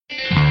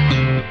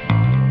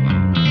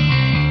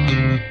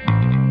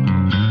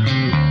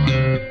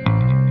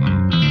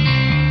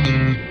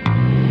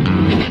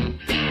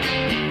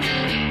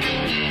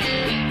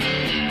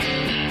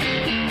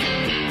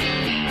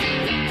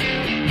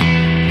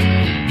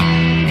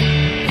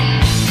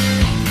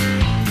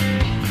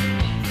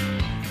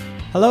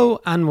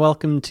Hello and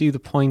welcome to The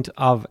Point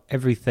of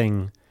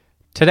Everything.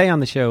 Today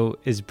on the show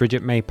is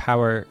Brigid May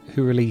Power,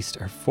 who released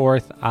her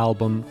fourth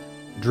album,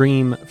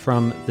 Dream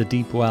from the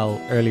Deep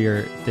Well,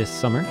 earlier this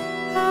summer.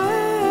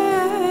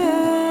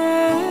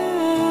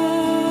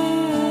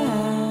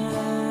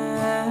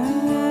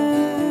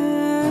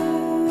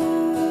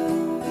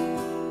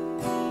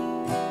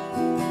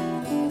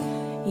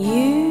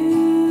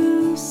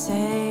 You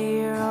say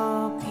you're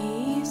all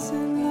peace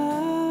and love.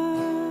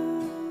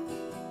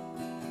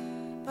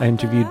 I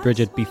interviewed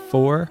Brigid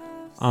before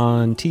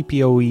on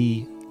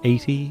TPOE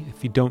 80.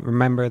 If you don't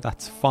remember,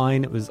 that's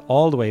fine. It was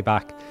all the way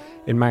back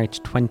in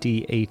March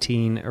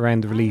 2018,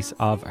 around the release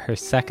of her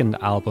second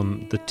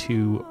album, The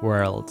Two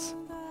Worlds.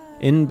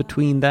 In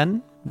between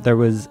then, there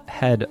was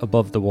Head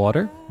Above the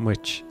Water,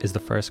 which is the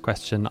first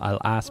question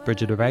I'll ask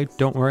Brigid about.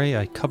 Don't worry,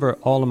 I cover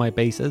all of my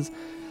bases.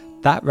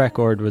 That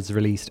record was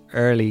released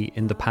early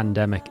in the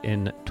pandemic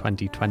in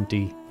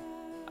 2020.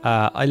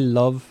 I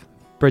love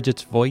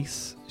Brigid's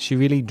voice. She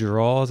really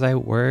draws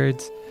out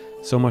words,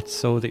 so much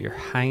so that you're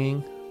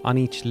hanging on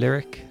each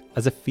lyric,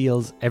 as it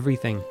feels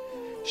everything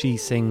she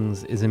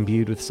sings is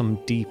imbued with some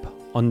deep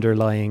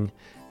underlying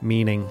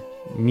meaning.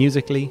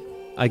 Musically,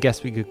 I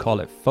guess we could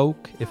call it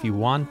folk if you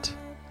want,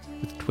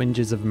 with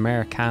twinges of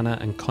Americana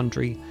and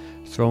country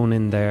thrown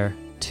in there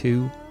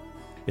too.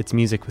 It's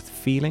music with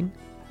feeling,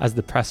 as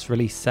the press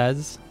release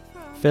says,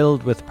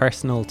 filled with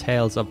personal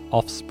tales of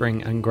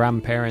offspring and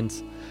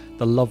grandparents,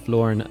 the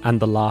lovelorn and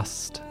the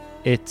lost.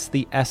 It's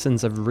the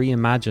essence of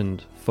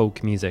reimagined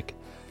folk music,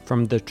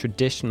 from the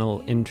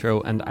traditional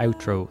intro and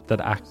outro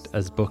that act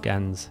as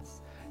bookends.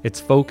 It's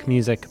folk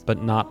music,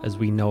 but not as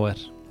we know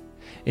it.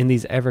 In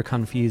these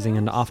ever-confusing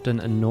and often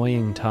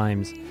annoying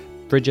times,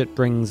 Brigid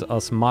brings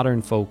us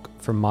modern folk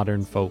for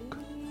modern folk,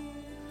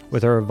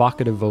 with her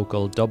evocative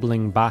vocal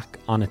doubling back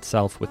on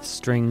itself with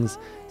strings,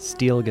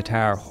 steel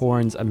guitar,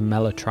 horns and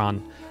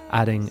mellotron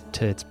adding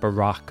to its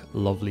baroque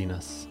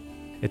loveliness.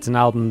 It's an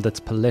album that's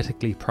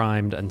politically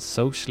primed and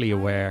socially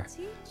aware,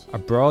 a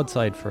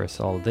broadside for us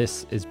all.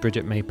 This is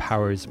Brigid May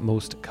Power's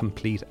most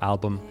complete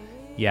album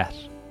yet.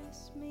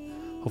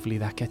 Hopefully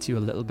that gets you a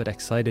little bit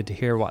excited to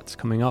hear what's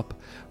coming up.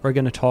 We're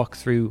going to talk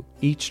through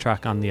each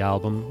track on the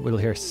album. We'll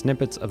hear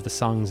snippets of the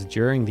songs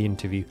during the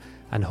interview,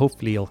 and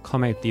hopefully you'll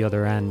come out the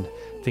other end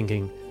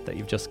thinking that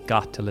you've just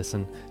got to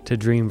listen to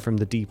Dream from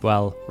the Deep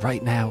Well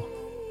right now.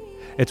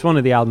 It's one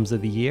of the albums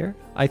of the year,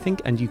 I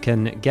think, and you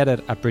can get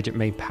it at Brigid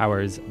May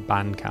Power's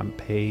Bandcamp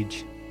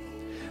page.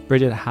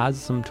 Brigid has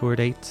some tour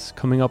dates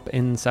coming up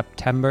in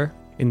September.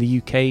 In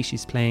the UK,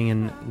 she's playing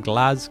in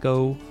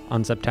Glasgow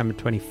on September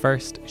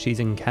 21st.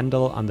 She's in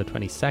Kendal on the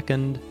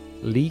 22nd,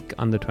 Leek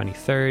on the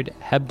 23rd,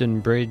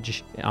 Hebden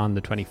Bridge on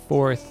the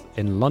 24th,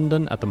 in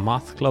London at the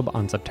Moth Club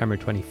on September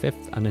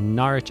 25th, and in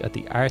Norwich at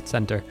the Art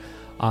Centre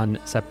on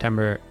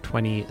September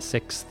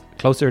 26th.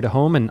 Closer to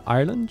home in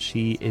Ireland,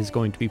 she is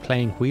going to be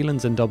playing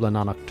Whelan's in Dublin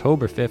on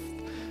October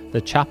 5th,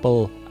 the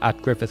Chapel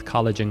at Griffith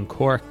College in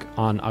Cork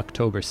on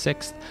October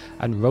 6th,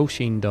 and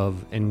Roisin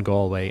Dove in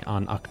Galway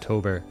on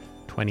October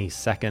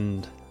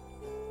 22nd.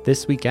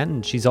 This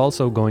weekend, she's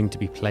also going to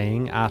be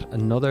playing at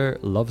Another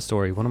Love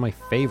Story, one of my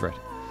favourite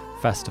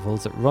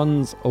festivals. It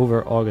runs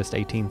over August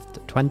 18th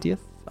to 20th.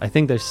 I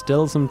think there's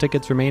still some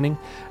tickets remaining,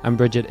 and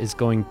Brigid is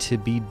going to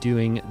be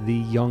doing the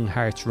Young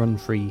Hearts Run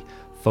Free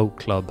Folk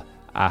Club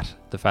at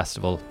the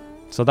festival.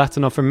 So that's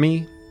enough from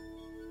me.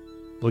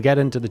 We'll get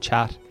into the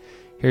chat.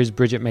 Here's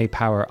Brigid May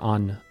Power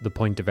on The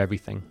Point of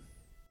Everything.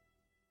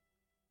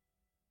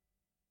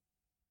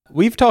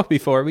 We've talked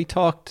before. We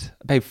talked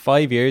about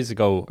 5 years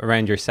ago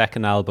around your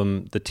second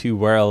album, The Two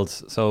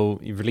Worlds. So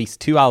you've released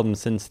two albums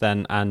since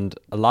then and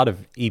a lot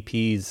of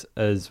EPs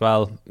as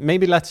well.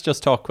 Maybe let's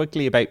just talk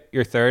quickly about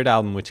your third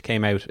album, which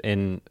came out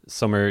in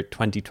summer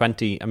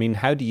 2020. I mean,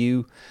 how do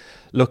you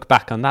look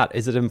back on that?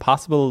 Is it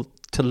impossible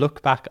to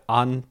look back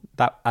on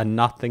that and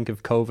not think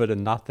of COVID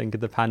and not think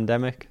of the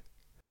pandemic?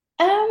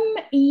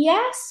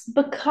 Yes,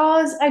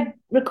 because I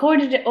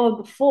recorded it all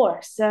before.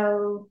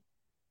 So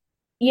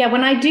yeah,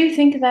 when I do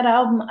think of that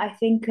album, I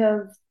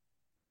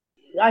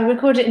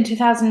recorded it in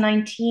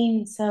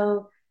 2019.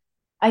 So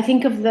I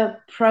think of the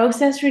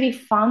process really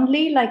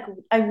fondly. Like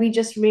we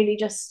just really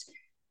just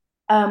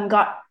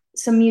got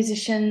some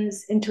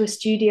musicians into a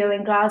studio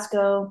in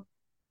Glasgow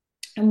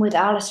and with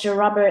Alistair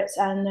Roberts,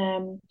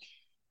 and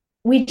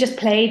we just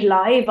played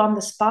live on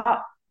the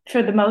spot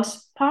for the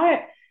most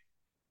part.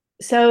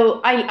 So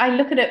I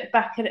look at it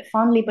back at it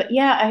fondly, but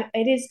yeah,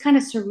 it is kind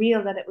of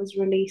surreal that it was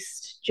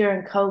released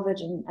during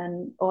COVID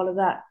and all of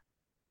that.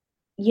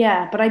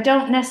 Yeah, but I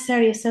don't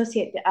necessarily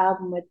associate the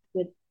album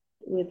with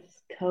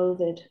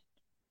COVID.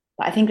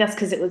 But I think that's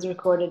because it was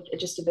recorded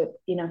just about,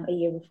 a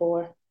year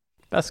before.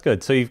 That's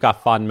good. So you've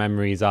got fond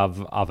memories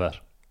of it.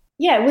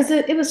 Yeah,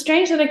 it was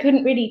strange that I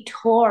couldn't really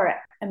tour it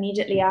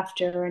immediately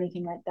after or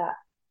anything like that.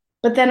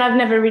 But then I've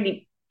never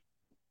really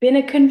been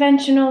a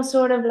conventional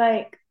sort of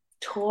like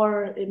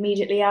tour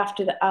immediately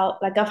after the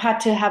out. Like I've had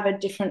to have a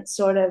different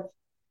sort of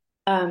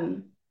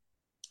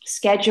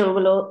schedule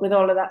with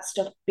all of that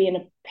stuff, being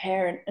a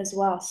parent as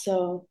well.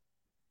 So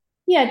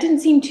Yeah, it didn't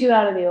seem too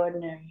out of the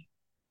ordinary.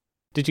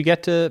 Did you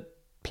get to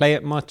play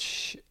it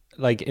much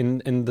like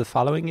in the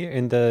following year,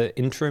 in the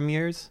interim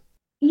years?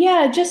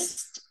 Yeah,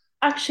 just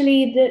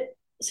actually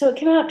so it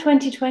came out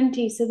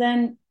 2020, so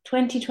then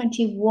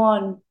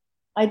 2021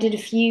 I did a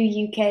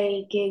few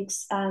UK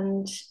gigs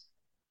and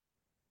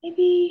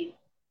maybe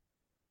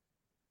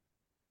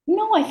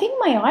no, I think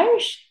my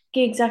Irish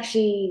gigs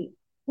actually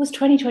was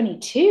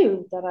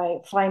 2022 that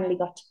I finally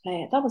got to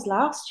play it. That was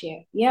last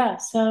year. Yeah,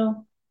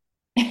 so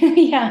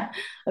yeah,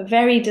 a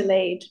very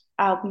delayed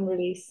album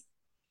release.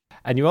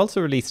 And you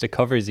also released a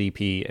covers EP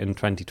in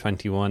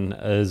 2021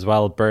 as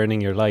well,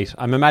 Burning Your Light.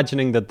 I'm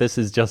imagining that this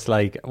is just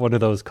like one of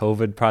those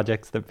COVID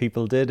projects that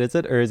people did, is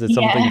it? Or is it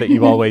something Yeah. that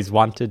you always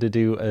wanted to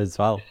do as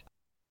well?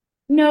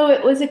 No,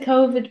 it was a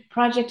COVID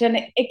project and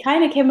it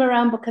kind of came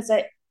around because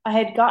I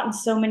had gotten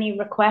so many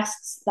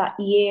requests that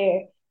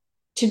year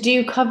to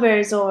do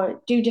covers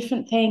or do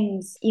different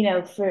things,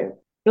 for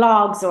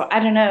blogs or I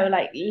don't know,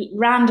 like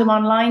random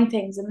online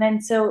things. And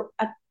then so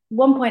at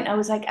one point I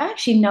was like, I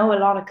actually know a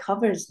lot of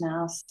covers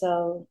now,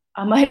 so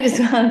I might as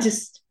well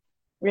just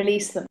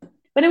release them.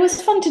 But it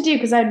was fun to do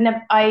because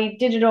I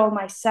did it all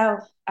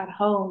myself at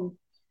home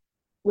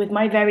with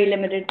my very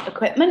limited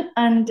equipment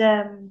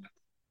and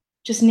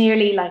just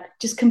nearly like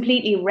just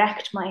completely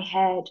wrecked my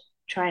head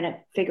trying to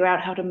figure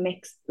out how to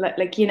mix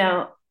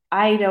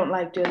I don't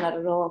like doing that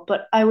at all,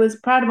 but I was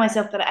proud of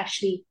myself that I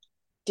actually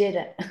did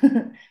it.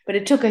 But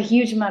it took a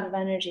huge amount of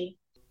energy.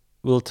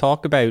 We'll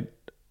talk about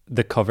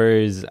the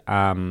covers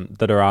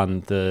that are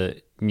on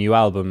the new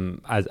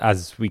album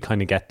as we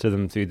kind of get to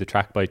them through the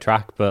track by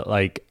track. But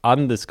like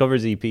on this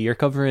covers EP, you're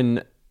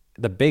covering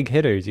the big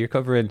hitters. You're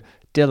covering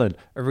Dylan,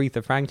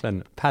 Aretha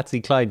Franklin,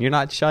 Patsy Cline. You're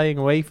not shying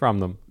away from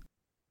them.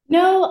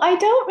 No, I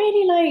don't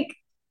really like,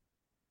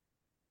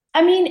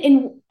 I mean,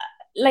 in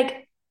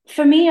like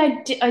for me,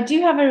 I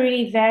do have a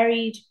really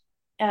varied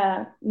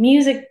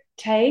music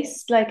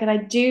taste, like, and I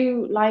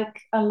do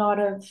like a lot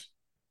of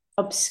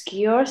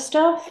obscure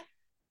stuff.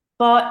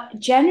 But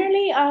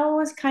generally,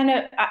 I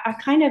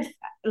kind of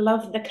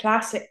love the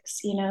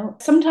classics.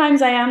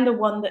 Sometimes I am the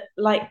one that,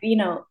 like,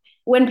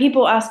 when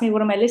people ask me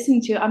what am I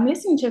listening to, I'm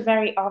listening to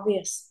very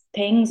obvious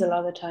things a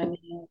lot of the time.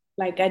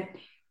 Like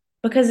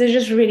because they're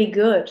just really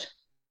good.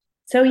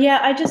 So yeah,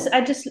 I don't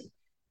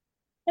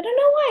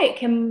know why it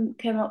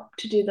came up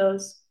to do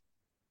those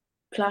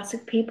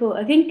classic people.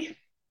 I think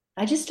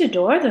I just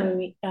adore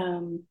them.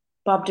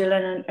 Bob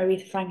Dylan and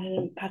Aretha Franklin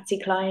and Patsy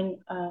Cline.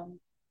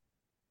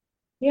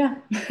 Yeah.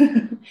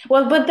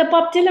 Well, but the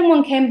Bob Dylan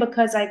one came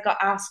because I got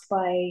asked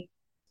by,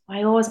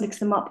 I always mix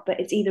them up, but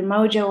it's either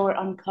Mojo or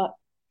Uncut.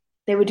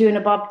 They were doing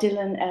a Bob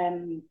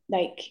Dylan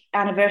like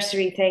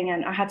anniversary thing,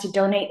 and I had to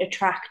donate a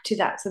track to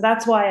that. So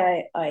that's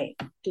why I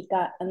did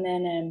that. And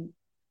then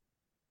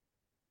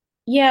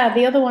yeah,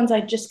 the other ones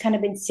I've just kind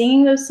of been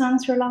singing those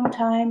songs for a long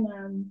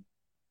time.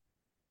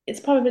 It's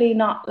probably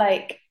not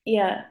like,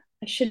 yeah,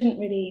 I shouldn't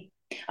really.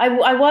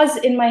 I was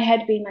in my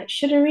head being like,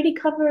 should I really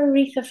cover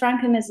Aretha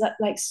Franklin? Is that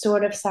like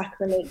sort of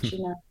sacrilege?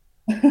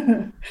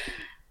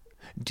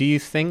 Do you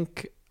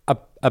think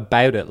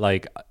about it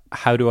like,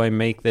 how do I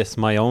make this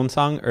my own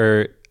song,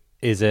 or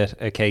is it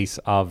a case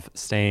of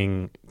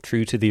staying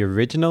true to the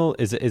original?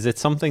 Is it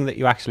something that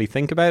you actually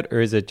think about, or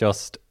is it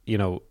just,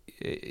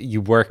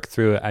 you work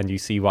through it and you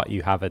see what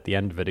you have at the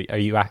end of it?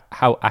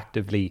 How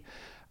actively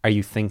are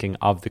you thinking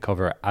of the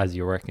cover as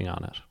you're working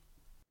on it?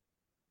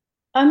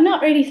 I'm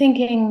not really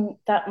thinking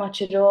that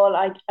much at all.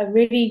 I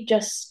usually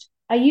just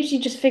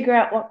figure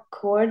out what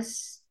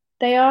chords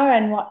they are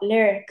and what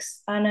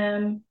lyrics,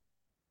 and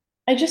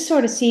I just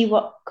sort of see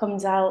what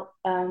comes out.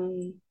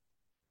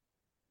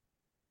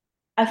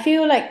 I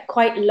feel like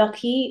quite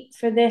lucky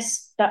for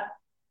this that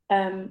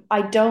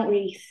I don't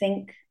really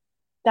think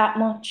that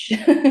much.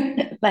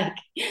 Like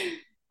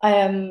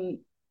um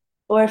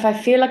or if I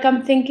feel like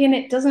I'm thinking,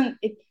 it doesn't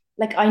it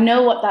like I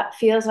know what that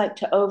feels like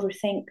to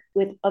overthink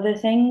with other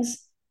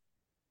things.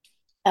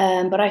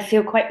 But I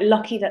feel quite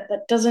lucky that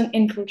that doesn't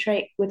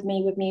infiltrate with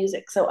me with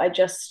music. So I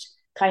just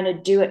kind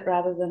of do it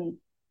rather than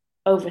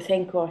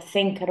overthink or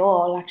think at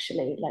all,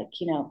 actually.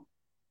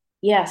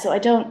 Yeah. So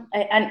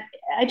and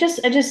I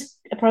just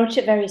approach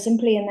it very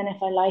simply. And then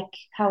if I like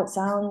how it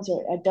sounds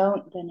or I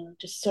don't, then I'll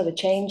just sort of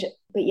change it.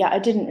 But yeah, I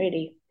didn't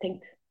really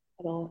think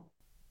at all.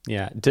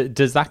 Yeah.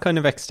 Does that kind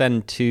of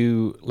extend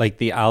to like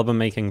the album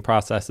making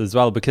process as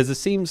well? Because it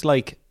seems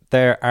like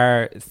there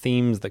are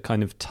themes that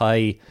kind of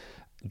tie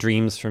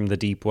Dreams from the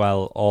Deep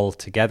Well all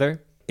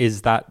together.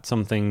 Is that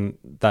something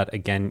that,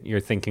 again, you're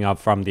thinking of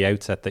from the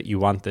outset, that you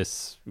want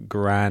this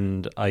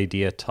grand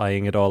idea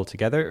tying it all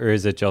together? Or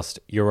is it just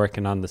you're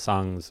working on the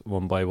songs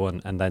one by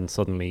one and then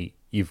suddenly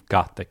you've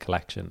got the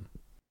collection?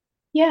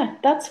 Yeah,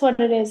 that's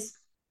what it is.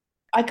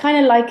 I kind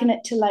of liken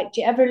it to like,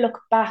 do you ever look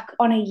back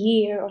on a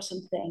year or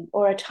something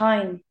or a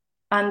time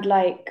and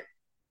like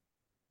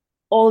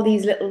all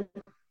these little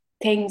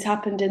things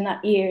happened in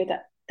that year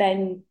that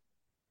then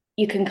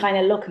you can kind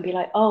of look and be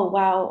like, oh,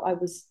 wow, I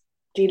was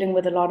dealing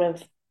with a lot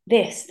of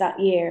this that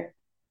year.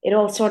 It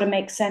all sort of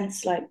makes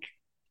sense like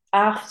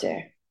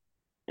after.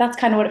 that's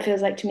kind of what it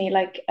feels like to me.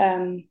 Like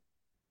I'm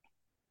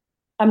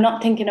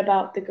not thinking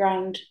about the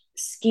grand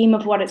scheme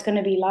of what it's going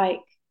to be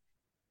like,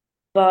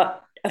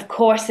 but of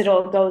course it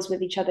all goes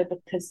with each other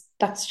because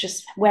that's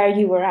just where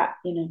you were at,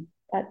 you know.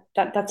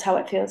 That's how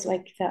it feels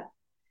like that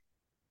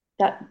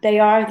they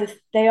are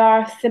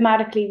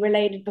thematically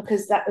related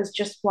because that was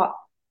just what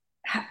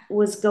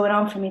was going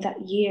on for me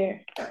that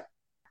year.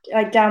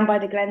 Like Down by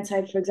the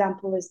Glenside, for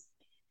example, was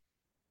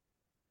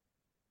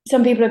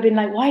some people have been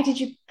like, why did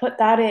you put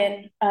that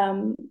in?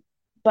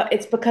 But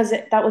it's because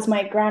that was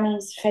my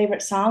granny's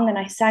favorite song, and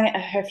I sang it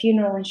at her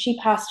funeral, and she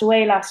passed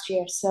away last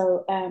year.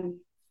 So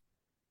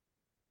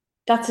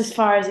that's as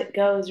far as it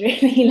goes,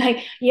 really.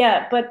 Like,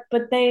 yeah, but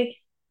they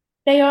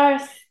are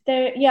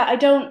yeah. I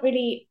don't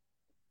really.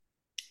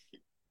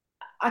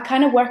 I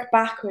kind of work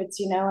backwards,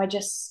 you know. I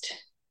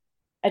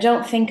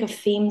don't think of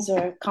themes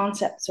or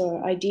concepts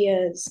or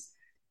ideas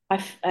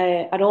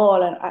at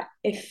all, and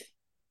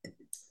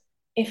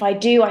if I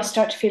do, I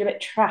start to feel a bit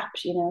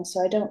trapped, you know.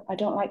 So I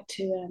don't like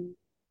to.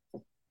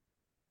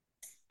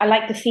 I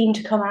like the theme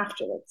to come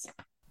afterwards.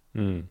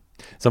 Mm.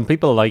 Some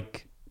people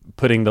like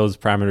putting those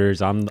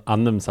parameters on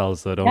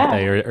themselves, though, don't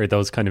they? Yeah, Or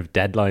those kind of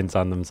deadlines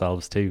on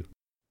themselves too.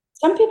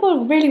 some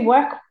people really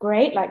work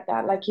great like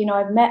that. Like, you know,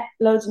 I've met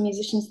loads of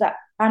musicians that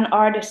and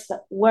artists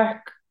that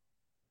work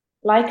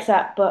like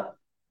that. But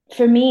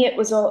for me, it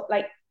was all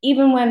like,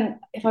 even when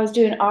if I was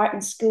doing art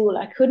in school,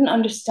 I couldn't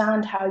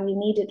understand how you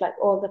needed like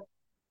all the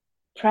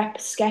prep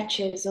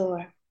sketches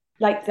or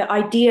like the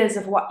ideas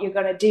of what you're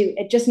gonna do.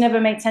 It just never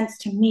made sense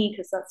to me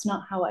because that's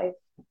not how I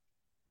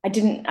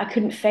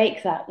couldn't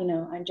fake that, you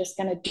know. I'm just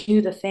gonna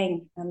do the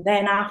thing and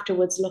then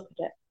afterwards look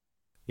at it.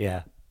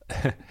 Yeah.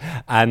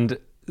 And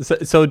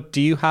so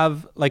do you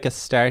have like a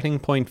starting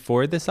point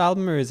for this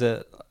album, or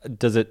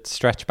does it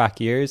stretch back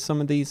years, some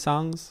of these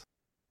songs?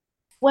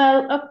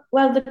 Well,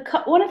 one of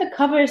the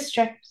covers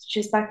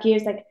stretches back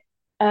years. Like,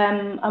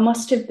 I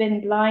must have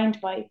been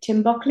blind by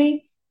Tim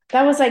Buckley.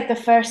 That was like the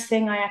first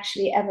thing I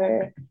actually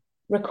ever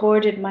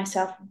recorded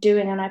myself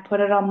doing, and I put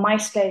it on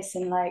MySpace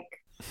in like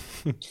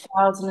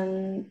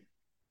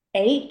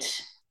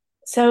 2008.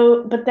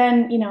 So, but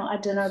then, you know, I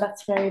don't know.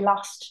 That's very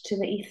lost to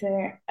the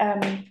ether.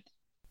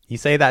 You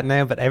say that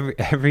now, but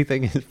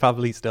everything is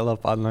probably still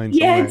up online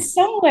Yeah, somewhere. it's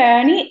somewhere.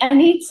 I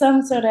need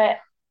some sort of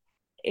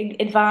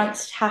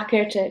advanced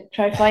hacker to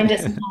try find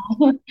it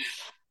somehow.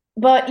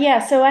 But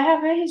yeah, so I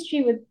have a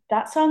history with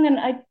that song, and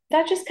I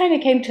that just kind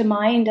of came to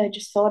mind. I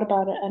just thought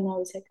about it, and I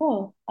was like,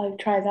 oh, I'll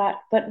try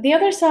that. But the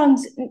other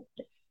songs,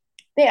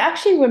 they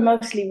actually were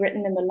mostly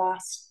written in the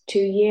last 2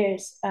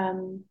 years.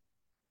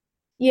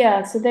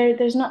 Yeah, so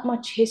there's not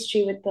much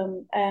history with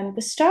them.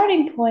 The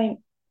starting point,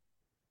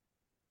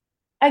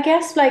 I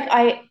guess, like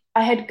I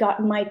had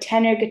gotten my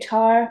tenor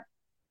guitar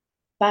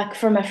back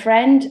from a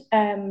friend,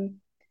 and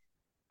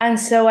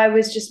so I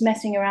was just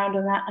messing around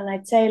on that, and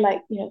I'd say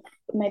like, you know,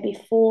 maybe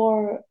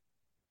 4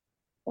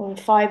 or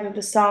 5 of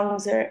the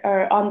songs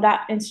are on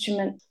that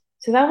instrument.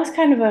 So that was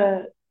kind of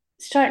a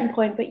starting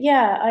point. But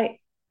yeah, I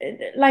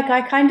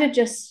kind of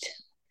just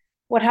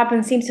what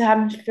happens seems to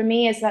happen for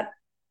me is that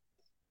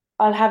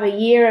I'll have a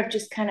year of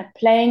just kind of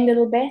playing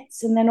little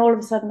bits, and then all of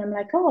a sudden I'm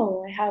like,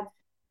 oh, I have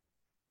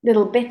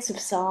little bits of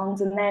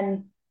songs, and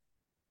then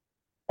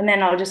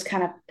I'll just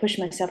kind of push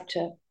myself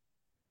to.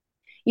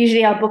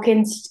 Usually I'll book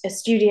in a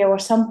studio or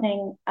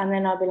something, and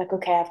then I'll be like,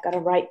 okay, I've got to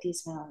write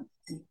these now.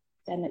 And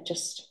then it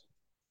just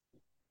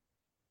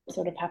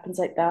sort of happens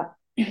like that.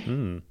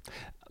 Mm.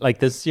 Like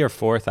this is your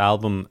fourth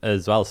album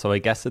as well, so I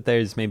guess that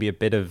there's maybe a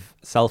bit of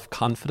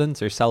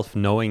self-confidence or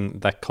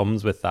self-knowing that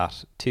comes with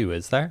that too,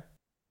 is there?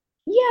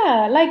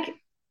 Yeah, like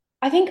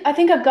I think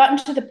I've gotten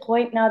to the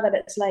point now that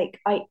it's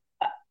like I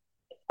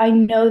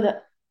know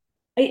that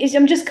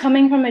I'm just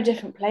coming from a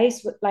different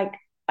place with like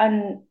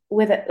and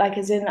with it like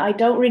as in I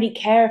don't really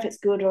care if it's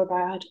good or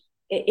bad.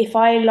 If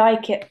I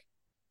like it,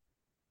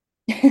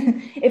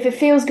 if it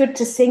feels good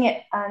to sing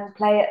it and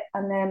play it,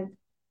 and then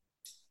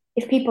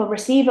if people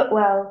receive it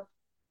well,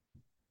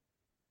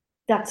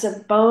 that's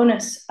a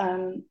bonus.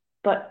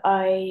 But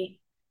I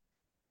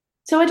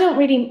don't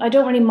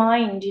really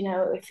mind, you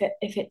know, if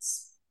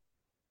it's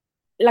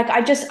like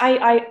I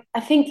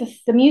think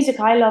the music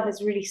I love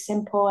is really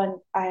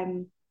simple,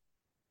 and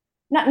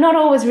not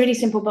always really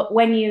simple, but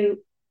when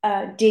you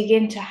dig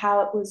into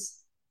how it was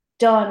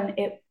done,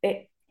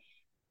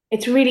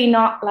 it's really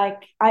not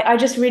like I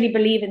just really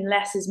believe in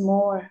less is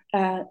more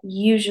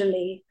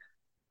usually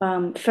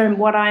from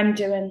what I'm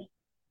doing.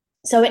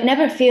 So it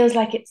never feels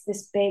like it's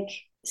this big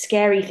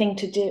scary thing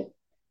to do.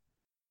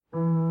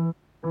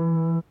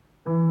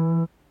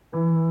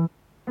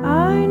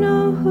 I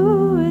know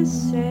who is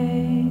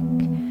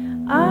sick.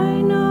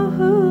 I know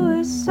who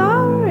is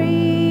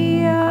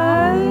sorry.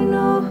 I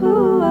know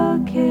who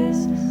I'll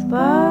kiss,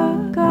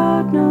 but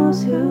God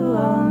knows who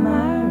I'll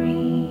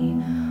marry.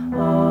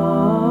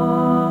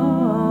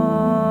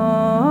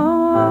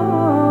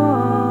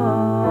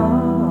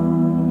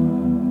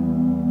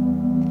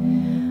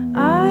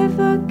 I've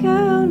a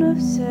gown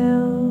of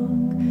silk,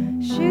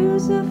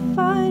 shoes of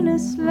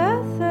finest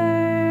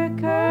leather,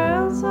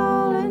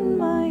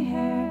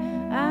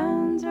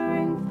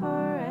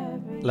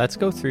 Let's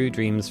go through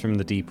Dreams from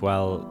the Deep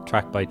Well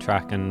track by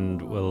track,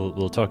 and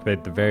we'll talk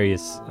about the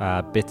various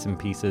bits and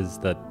pieces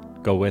that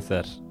go with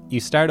it. You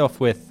start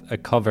off with a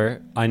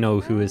cover, I Know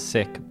Who Is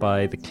Sick,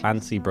 by the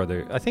Clancy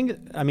Brothers.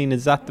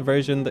 Is that the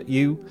version that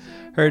you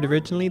heard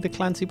originally, the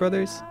Clancy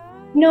Brothers?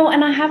 No,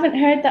 and I haven't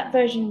heard that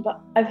version,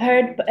 but I've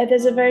heard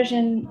there's a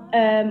version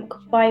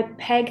by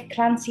Peg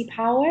Clancy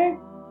Power.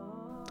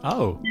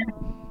 Oh.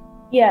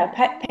 Yeah,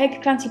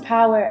 Peg Clancy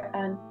Power.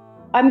 And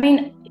I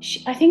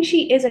think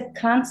she is a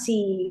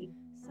Clancy,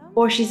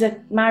 or she's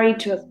married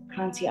to a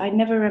Clancy. I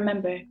never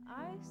remember.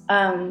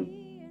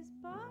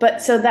 But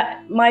so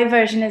that my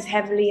version is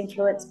heavily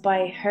influenced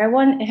by her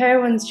one. Her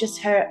one's just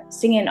her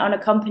singing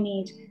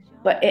unaccompanied,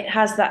 but it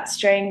has that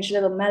strange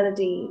little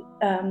melody.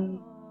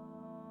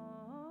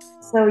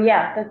 So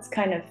yeah, that's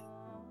kind of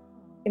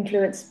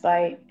influenced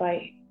by.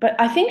 But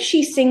I think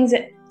she sings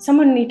it.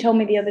 Someone told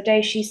me the other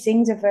day she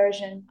sings a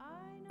version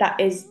that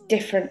is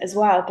different as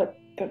well. But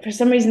for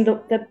some reason,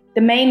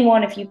 the main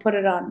one, if you put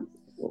it on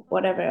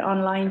whatever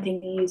online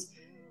thing you use,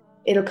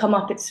 it'll come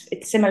up.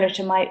 It's similar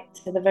to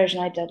the version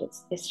I did.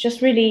 It's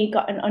just really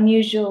got an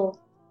unusual.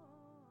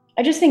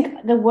 I just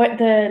think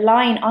the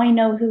line "I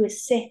know who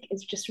is sick"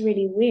 is just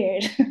really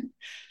weird.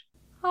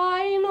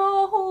 I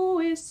know who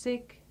is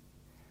sick.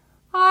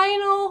 I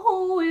know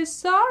who is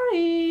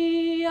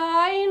sorry.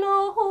 I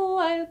know who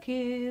I'll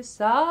kiss.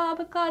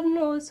 But God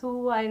knows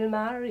who I'll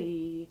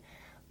marry.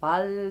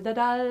 Bal da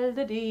dal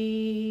da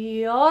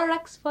dee, or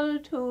axful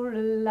tour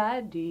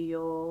laddie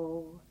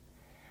o.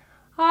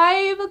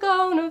 I've a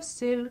gown of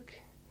silk,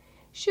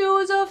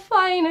 shoes of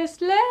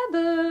finest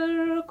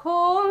leather,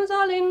 combs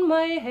all in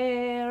my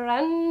hair,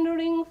 and a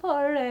ring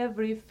for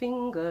every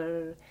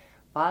finger.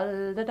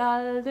 Bal da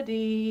dal da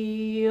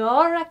dee,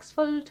 or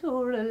axful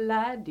tour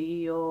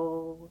laddie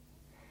o.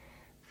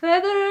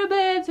 Feather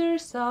beds are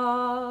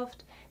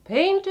soft,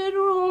 painted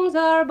rooms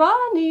are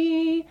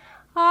bonny,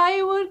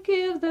 I would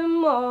give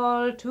them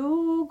all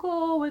to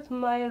go with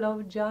my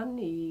love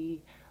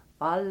Johnny.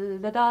 Bal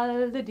da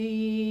dal da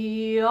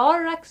dee,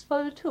 or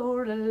axful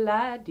tour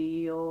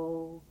laddie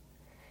o.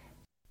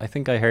 I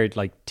think I heard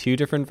like two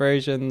different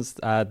versions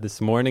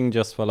this morning,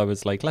 just while I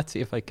was like, let's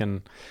see if I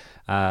can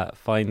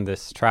find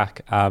this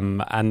track.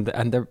 And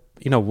there,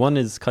 one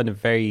is kind of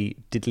very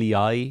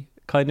diddly-eye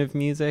kind of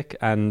music,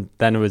 and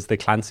then it was the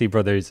Clancy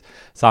Brothers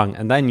song,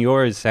 and then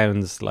yours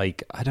sounds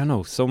like, I don't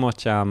know, so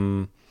much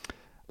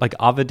like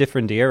of a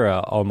different era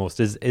almost.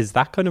 Is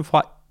that kind of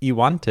what you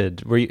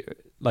wanted? Were you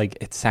like,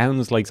 it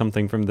sounds like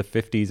something from the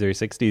 50s or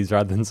 60s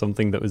rather than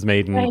something that was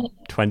made in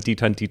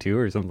 2022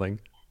 or something?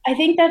 I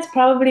think that's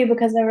probably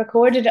because I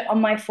recorded it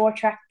on my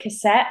 4-track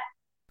cassette.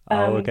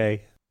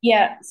 Okay.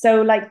 Yeah,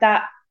 so like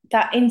that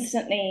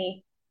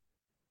instantly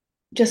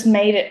just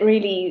made it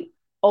really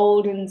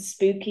old and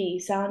spooky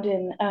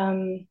sounding.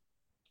 I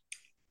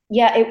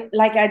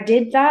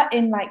did that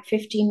in like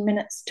 15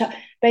 minutes.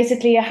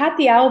 Basically, I had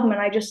the album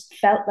and I just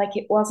felt like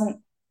it was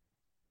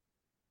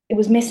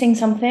missing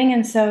something.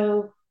 And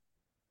so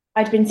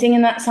I'd been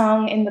singing that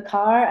song in the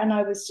car and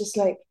I was just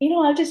like,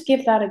 I'll just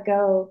give that a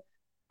go.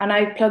 And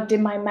I plugged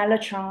in my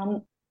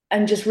Mellotron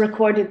and just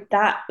recorded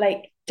that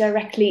like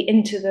directly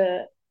into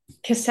the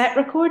cassette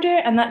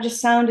recorder. And that just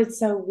sounded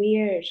so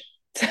weird.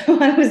 So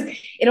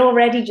it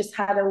already just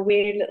had a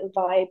weird little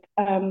vibe.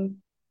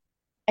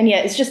 And yeah,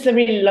 it's just the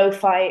really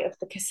lo-fi of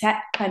the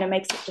cassette kind of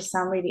makes it just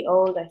sound really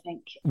old, I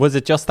think. Was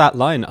it just that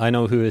line, I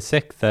know who is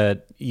sick,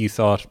 that you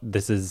thought,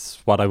 this is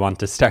what I want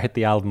to start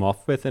the album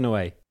off with in a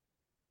way?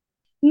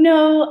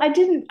 No, I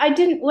didn't.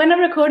 When I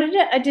recorded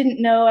it, I didn't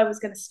know I was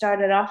going to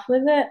start it off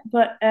with it.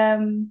 But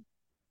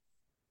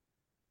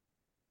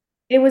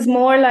it was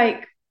more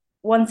like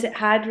once it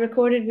had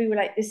recorded, we were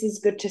like, this is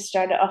good to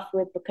start it off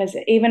with, because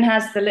it even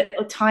has the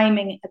little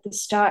timing at the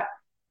start.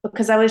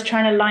 Because I was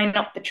trying to line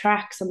up the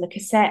tracks on the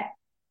cassette,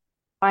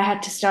 I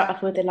had to start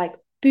off with it like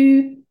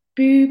boop,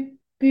 boop,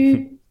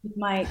 boop, with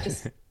my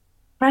just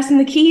pressing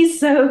the keys.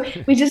 So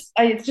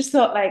I just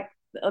thought like,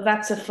 oh,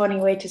 that's a funny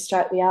way to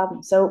start the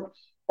album. So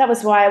that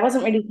was why I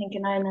wasn't really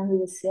thinking I know who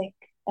was sick.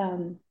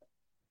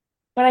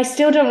 But I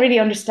still don't really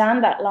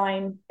understand that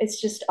line.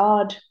 It's just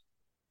odd.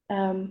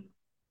 Yeah,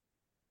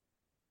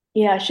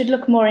 I should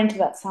look more into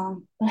that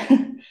song.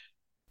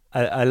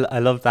 I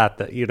love that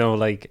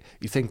like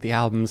you think the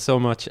album, so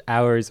much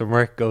hours and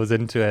work goes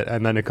into it,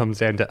 and then it comes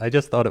down to, I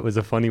just thought it was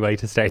a funny way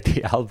to start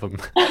the album.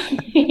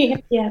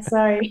 Yeah,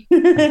 sorry.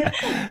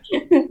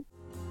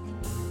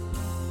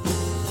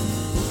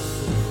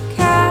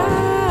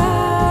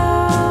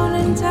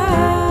 Counting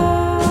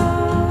down,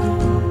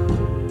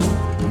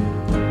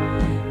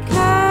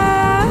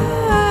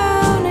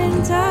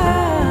 counting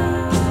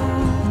down,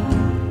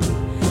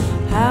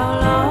 how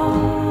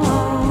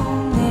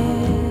long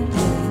it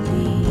will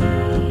be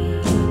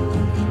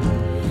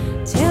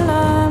till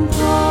I'm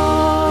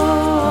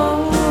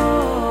home,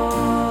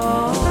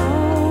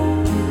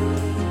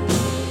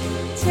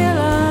 till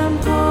I'm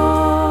home.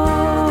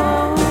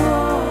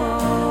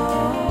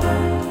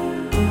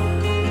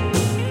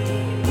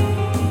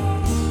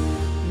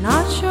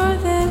 Not sure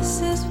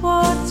this is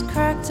what it's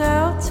cracked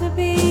out to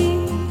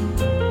be.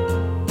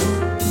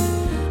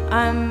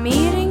 I'm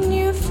meeting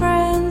new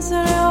friends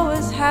and I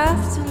always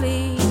have to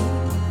leave.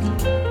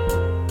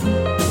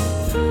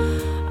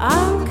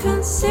 I'm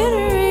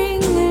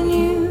considering a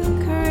new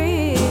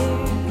career,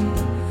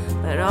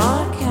 but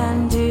all I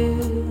can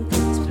do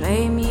is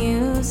play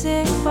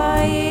music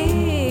by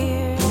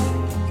ear.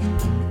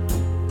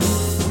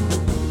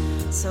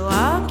 So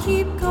I'll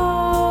keep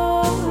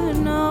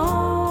going on.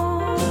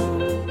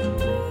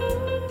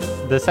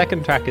 The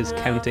second track is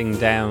Counting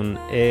Down.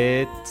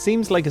 It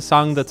seems like a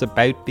song that's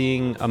about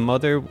being a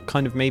mother,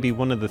 kind of maybe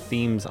one of the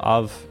themes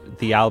of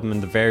the album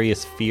and the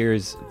various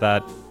fears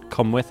that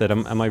come with it.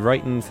 Am I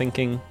right in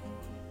thinking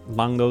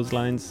along those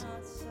lines?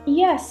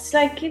 Yes,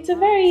 like it's a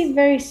very,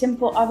 very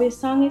simple, obvious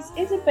song.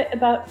 It's a bit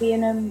about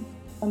being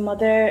a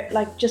mother,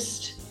 like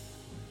just,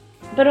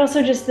 but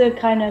also just the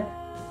kind of,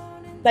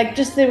 like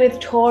just the with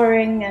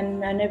touring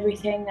and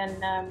everything.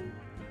 And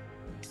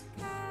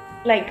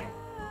like,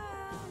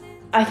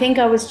 I think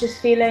I was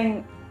just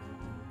feeling,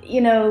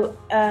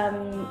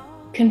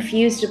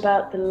 confused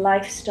about the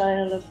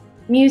lifestyle of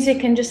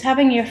music and just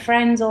having your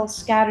friends all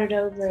scattered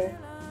over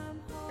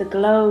the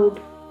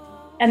globe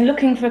and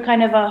looking for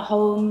kind of a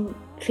home,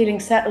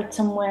 feeling settled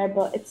somewhere,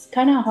 but it's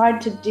kind of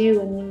hard to do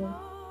when you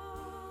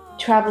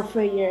travel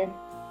for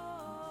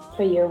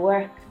your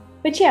work.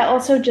 But yeah,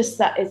 also just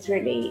that it's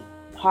really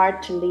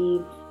hard to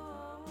leave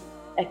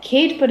a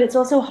kid, but it's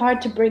also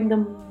hard to bring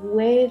them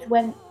with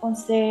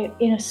once they're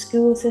in a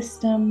school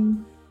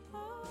system.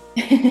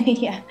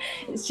 Yeah,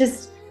 it's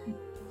just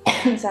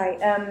sorry.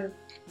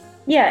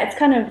 Yeah, it's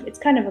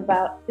kind of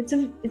about it's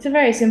a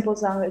very simple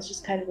song. It's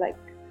just kind of like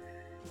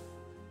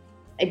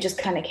it just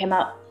kind of came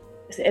out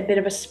a bit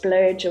of a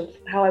splurge of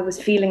how I was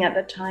feeling at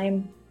the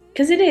time,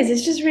 because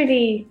it's just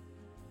really,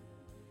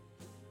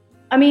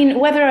 I mean,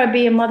 whether I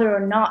be a mother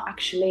or not,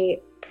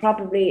 actually,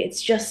 probably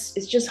it's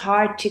just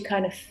hard to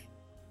kind of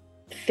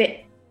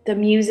fit the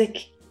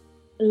music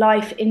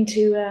life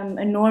into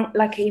a norm,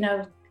 like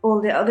all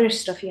the other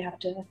stuff you have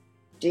to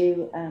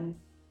do.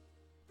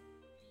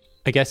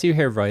 I guess you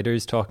hear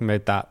writers talking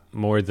about that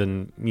more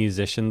than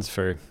musicians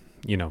for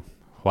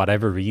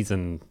whatever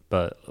reason,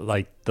 but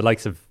like the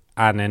likes of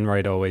Anne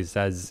Enright always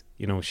says,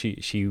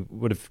 she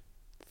would have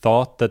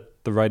thought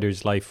that the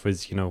writer's life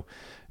was,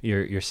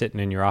 you're sitting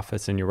in your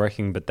office and you're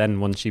working, but then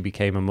once she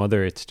became a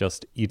mother, it's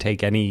just you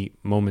take any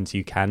moments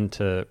you can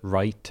to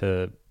write,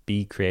 to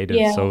be creative.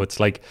 Yeah. So it's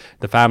like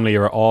the family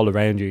are all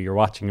around you, you're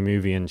watching a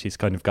movie and she's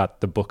kind of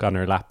got the book on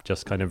her lap,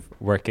 just kind of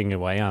working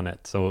away on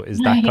it. So is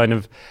that kind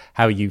of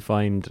how you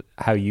find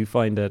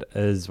it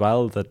as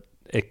well, that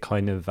it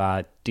kind of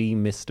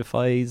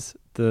demystifies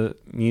the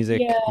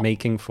music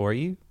making for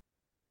you?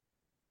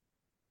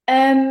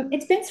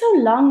 It's been so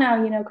long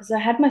now, because I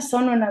had my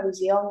son when I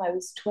was young. I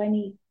was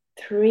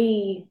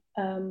 23.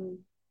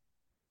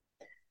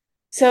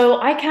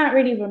 So I can't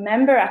really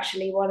remember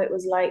actually what it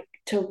was like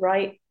to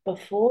write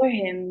before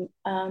him.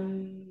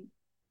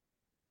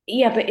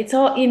 Yeah, but it's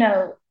all,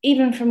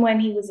 even from when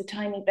he was a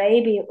tiny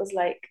baby, it was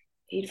like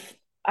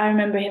I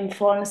remember him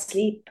falling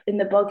asleep in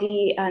the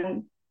buggy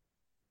and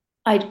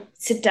I'd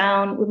sit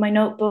down with my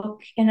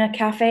notebook in a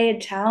cafe in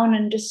town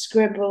and just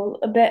scribble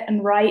a bit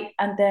and write.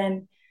 And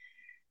then,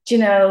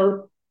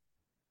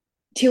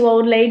 two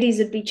old ladies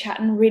would be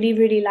chatting really,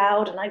 really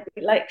loud. And I'd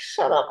be like,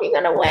 shut up, you're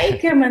going to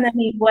wake him. And then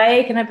he'd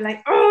wake and I'd be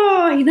like,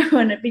 oh,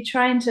 and I'd be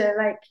trying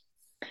to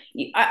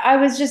I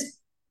was just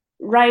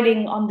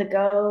writing on the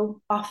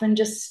go, often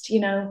just,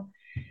 and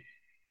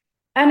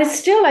it's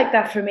still like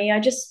that for me. I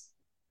just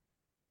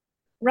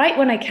write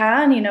when I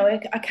can,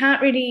 I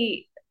can't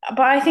really,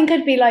 but I think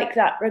I'd be like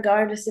that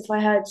regardless if I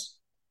had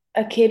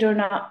a kid or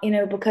not,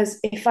 because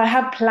if I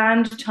have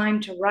planned time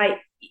to write,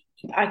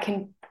 I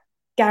can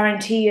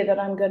guarantee you that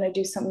I'm going to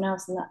do something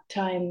else in that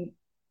time,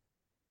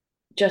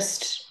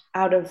 just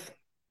out of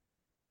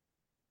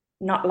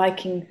not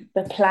liking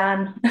the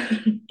plan.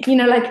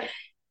 Like,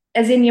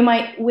 as in you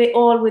might with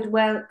all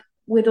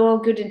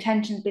good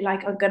intentions be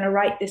like, I'm going to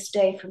write this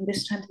day from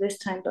this time to this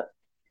time, but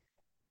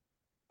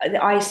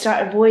I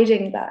start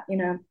avoiding that,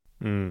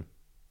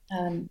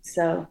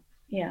 so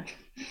yeah.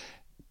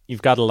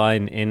 You've got a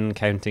line in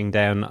Counting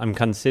Down, I'm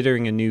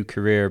considering a new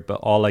career, but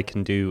all I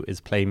can do is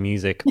play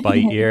music by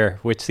ear,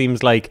 which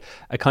seems like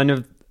a kind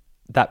of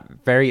that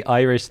very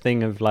Irish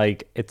thing of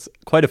like, it's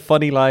quite a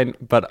funny line,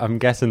 but I'm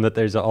guessing that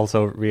there's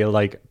also real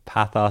like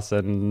pathos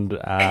and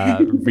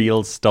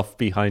real stuff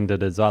behind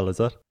it as well, is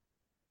it?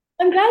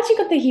 I'm glad you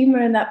got the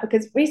humor in that,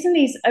 because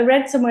recently I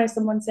read somewhere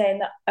someone saying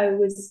that I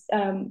was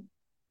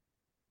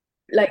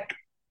like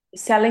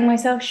selling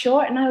myself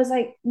short, and I was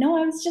like, no,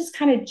 I was just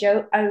kind of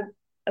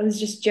I was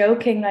just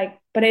joking, like,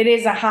 but it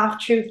is a half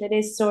truth. It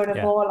is sort of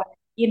all like,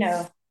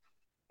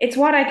 it's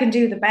what I can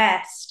do the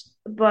best,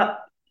 but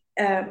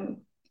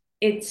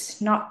it's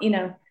not,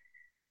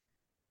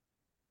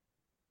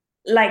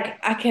 like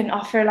I can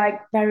offer like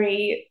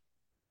very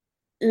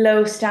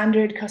low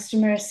standard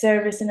customer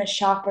service in a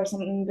shop or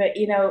something, but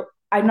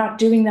I'm not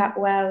doing that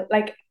well.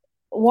 Like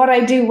what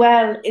I do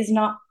well is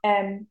not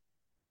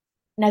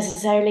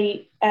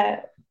necessarily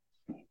a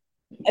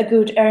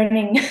good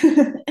earning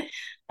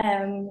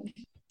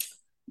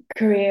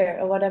career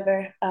or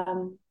whatever.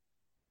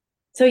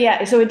 So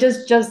yeah, so it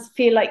does just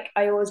feel like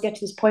I always get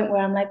to this point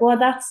where I'm like, well,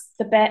 that's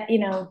the best,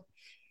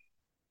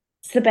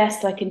 it's the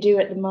best I can do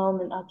at the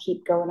moment. I'll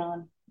keep going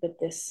on with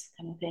this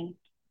kind of thing.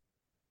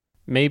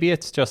 Maybe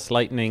it's just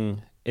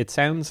lightning. It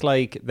sounds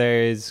like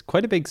there's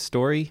quite a big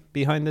story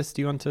behind this.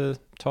 Do you want to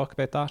talk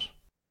about that?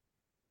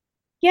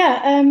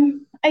 Yeah,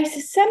 I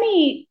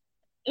semi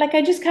like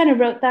I just kind of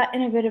wrote that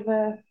in a bit of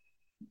a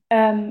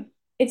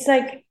it's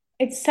like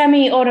it's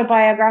semi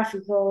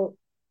autobiographical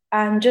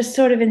and just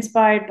sort of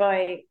inspired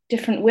by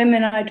different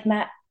women I'd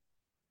met,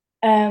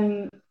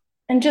 um,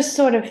 and just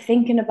sort of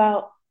thinking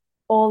about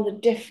all the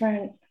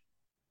different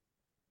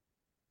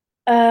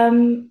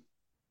um,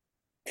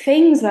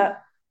 things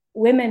that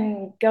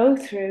women go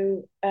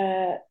through,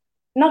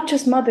 not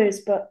just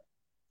mothers, but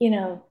you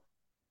know,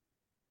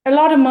 a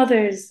lot of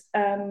mothers.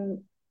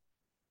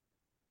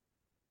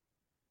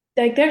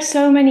 Like there's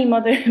so many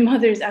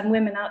mothers and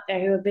women out there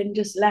who have been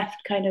just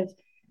left kind of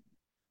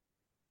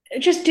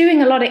just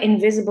doing a lot of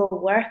invisible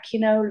work,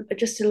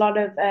 just a lot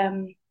of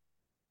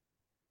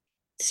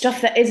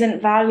stuff that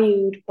isn't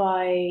valued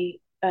by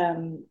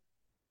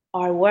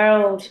our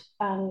world.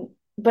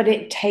 But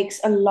it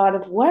takes a lot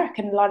of work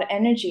and a lot of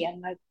energy,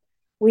 and like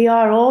we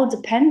are all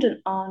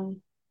dependent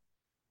on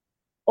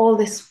all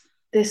this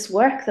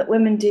work that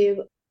women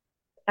do.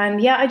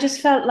 And yeah, I just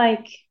felt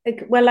like,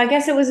 well, I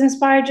guess it was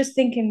inspired just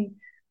thinking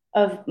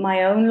of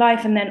my own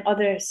life and then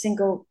other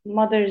single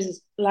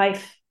mothers'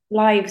 lives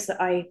that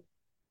I've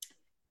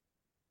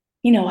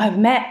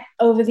met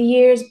over the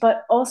years.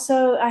 But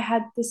also I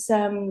had this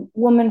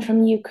woman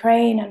from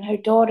Ukraine and her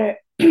daughter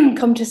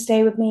come to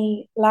stay with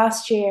me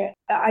last year.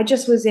 I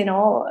just was in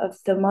awe of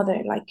the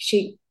mother. Like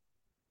she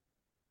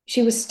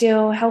was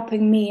still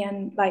helping me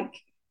and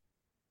like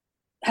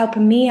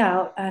helping me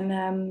out.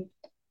 And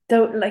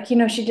though, like,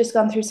 she'd just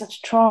gone through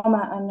such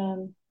trauma.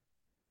 And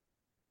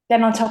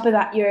then on top of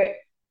that,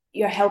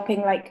 you're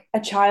helping like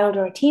a child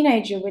or a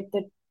teenager with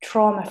the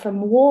trauma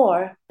from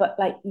war, but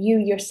like you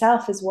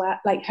yourself as well,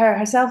 like her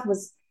herself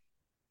was,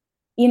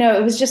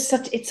 it was just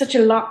it's such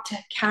a lot to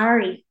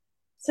carry.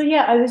 So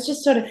yeah, I was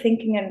just sort of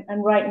thinking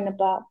and writing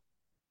about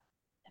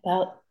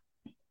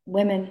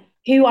women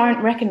who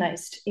aren't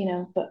recognized,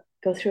 but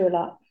go through a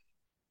lot.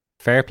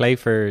 Fair play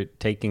for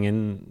taking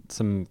in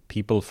some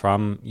people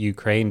from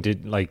Ukraine.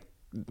 Did like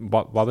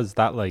what was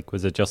that like?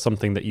 Was it just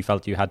something that you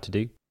felt you had to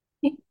do?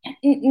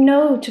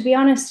 No, to be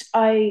honest,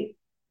 it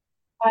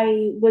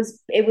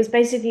was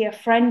basically a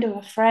friend of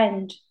a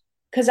friend,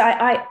 because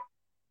I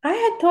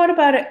had thought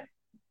about it,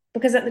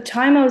 because at the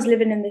time I was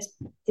living in this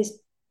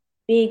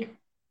big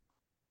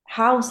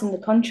house in the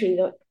country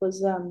that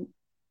was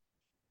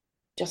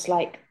just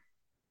like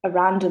a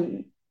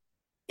random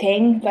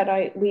thing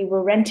that we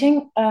were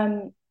renting.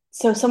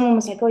 So someone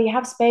was like, "Oh, you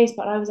have space,"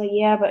 but I was like,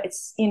 "Yeah, but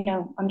it's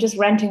I'm just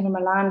renting from a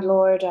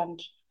landlord, and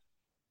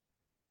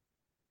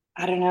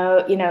I don't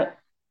know,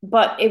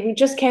 But it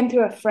just came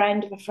through a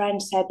friend of a friend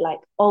said like,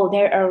 "Oh,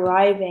 they're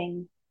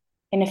arriving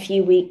in a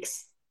few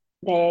weeks.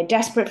 They're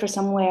desperate for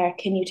somewhere.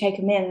 Can you take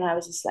them in?" And I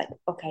was just like,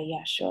 "Okay,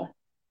 yeah, sure."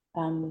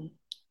 Um,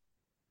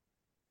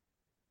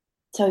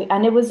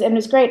 and it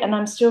was great, and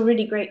I'm still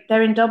really great.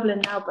 They're in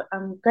Dublin now, but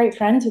I'm great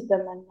friends with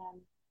them, and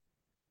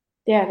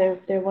yeah,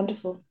 they're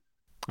wonderful.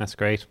 That's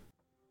great.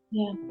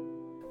 Yeah.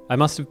 I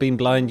must have been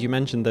blind. You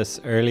mentioned this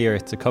earlier.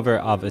 It's a cover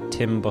of a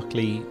Tim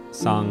Buckley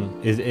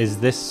song. Is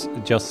this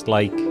just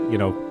like,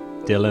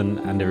 Dylan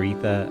and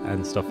Aretha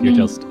and stuff? You're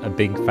just a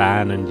big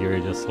fan and you're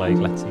just like,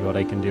 let's see what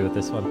I can do with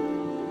this one.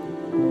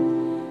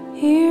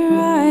 Here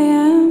I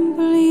am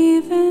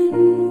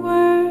believing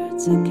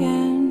words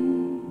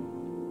again.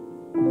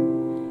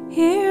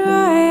 Here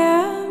I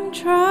am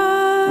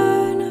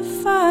trying to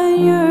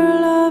find your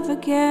love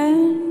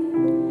again.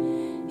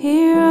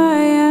 Here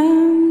I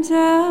am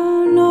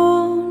down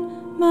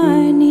on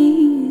my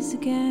knees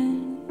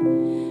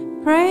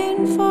again,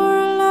 praying for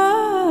a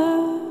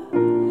love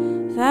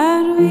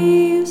that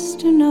we used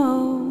to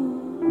know.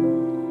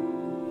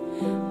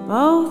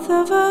 Both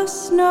of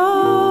us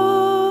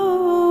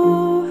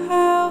know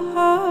how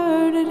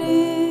hard it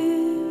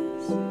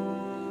is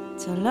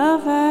to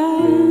love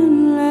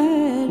and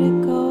let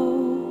it go.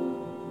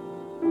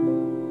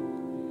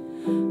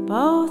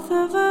 Both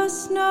of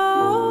us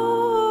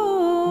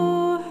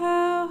know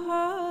how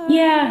hard.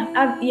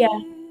 Yeah,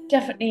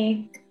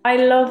 definitely. I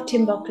love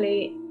Tim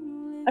Buckley.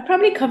 I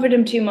probably covered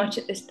him too much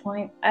at this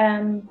point.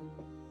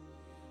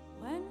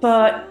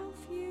 But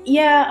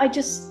yeah, I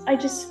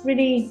just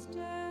really,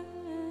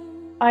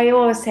 I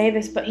always say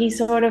this, but he's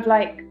sort of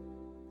like,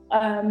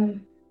 I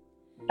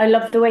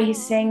love the way he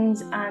sings,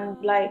 and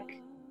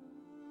like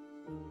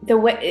the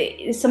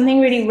way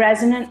something really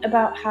resonant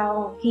about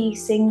how he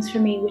sings for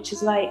me, which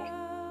is like,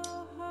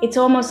 it's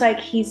almost like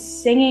he's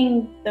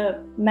singing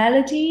the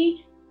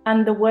melody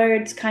and the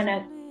words kind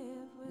of,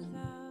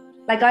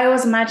 like I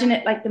always imagine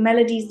it like the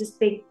melody is this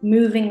big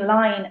moving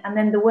line, and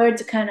then the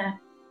words are kind of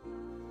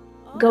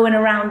going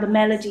around the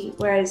melody,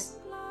 whereas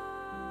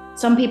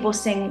some people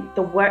sing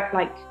the word,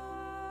 like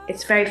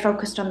it's very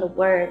focused on the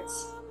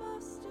words.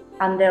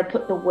 and they'll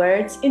put the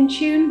words in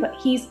tune, but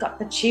he's got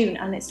the tune,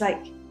 and it's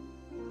like,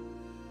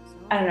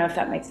 I don't know if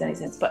that makes any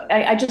sense, but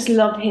I just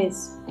love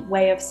his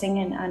way of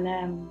singing.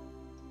 And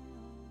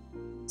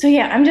so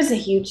yeah, I'm just a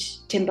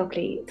huge Tim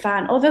Buckley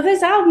fan. Although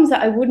there's albums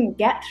that I wouldn't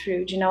get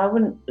through, you know, I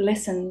wouldn't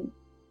listen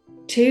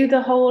to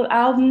the whole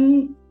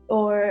album,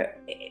 or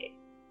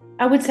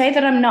I would say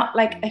that I'm not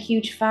like a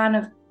huge fan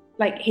of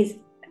like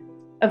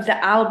of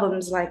the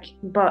albums, like,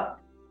 but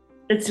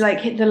it's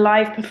like the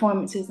live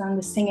performances and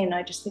the singing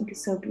I just think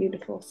is so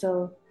beautiful.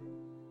 So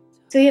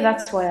yeah,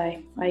 that's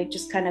why I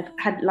just kind of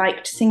had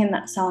liked singing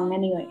that song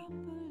anyway.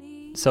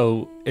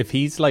 So if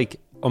he's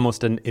like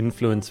almost an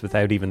influence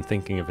without even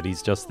thinking of it,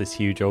 he's just this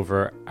huge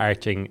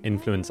overarching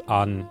influence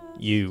on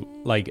you,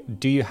 like,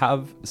 do you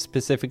have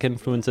specific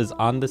influences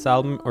on this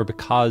album, or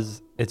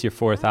because it's your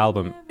fourth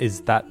album,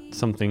 is that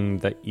something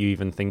that you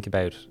even think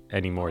about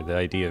anymore, the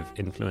idea of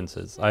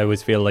influences? I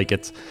always feel like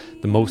it's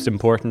the most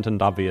important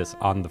and obvious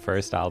on the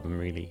first album,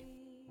 really.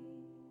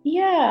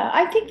 Yeah,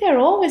 I think they're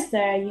always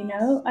there, you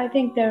know. I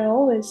think they're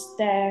always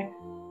there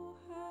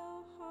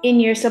in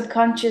your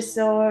subconscious,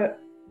 or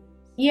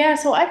yeah,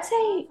 so I'd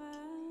say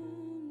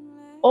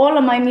all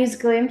of my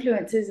musical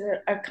influences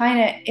are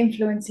kind of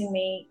influencing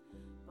me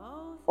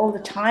all the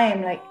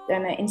time, like,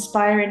 and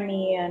inspiring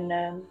me.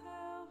 And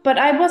but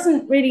I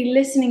wasn't really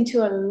listening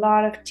to a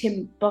lot of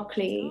Tim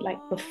Buckley like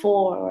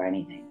before or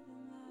anything.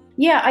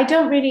 Yeah, I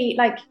don't really,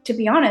 like, to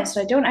be honest,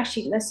 I don't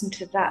actually listen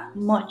to that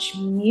much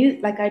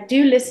music. Like, I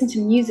do listen to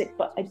music,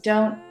 but I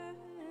don't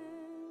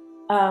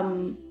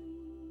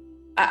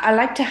I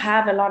like to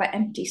have a lot of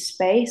empty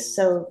space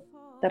so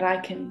that I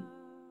can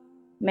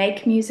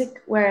make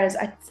music. Whereas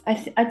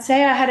I'd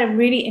say I had a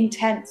really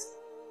intense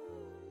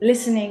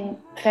listening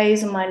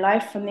phase in my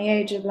life from the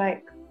age of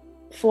like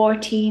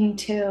 14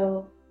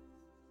 till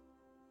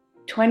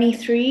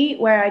 23,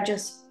 where I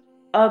just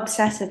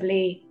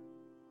obsessively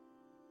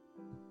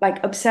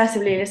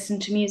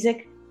listened to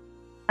music,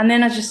 and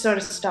then I just sort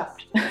of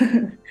stopped.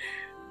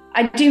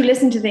 I do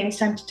listen to things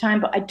time to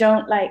time, but I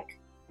don't like,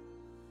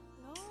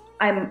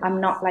 I'm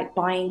not like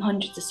buying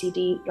hundreds of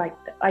CD like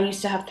I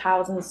used to have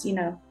thousands, you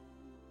know.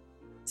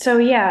 So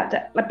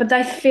yeah, but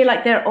I feel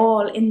like they're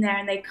all in there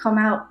and they come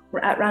out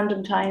at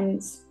random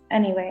times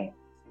anyway.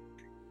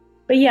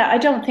 But yeah, I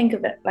don't think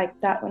of it like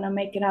that when I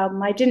make an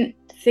album. I didn't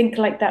think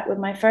like that with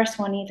my first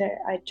one either.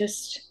 I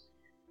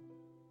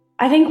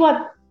think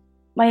what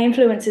my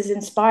influences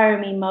inspire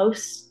me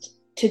most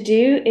to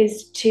do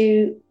is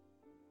to,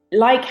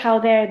 like how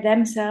they're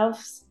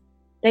themselves,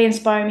 they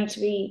inspire me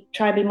to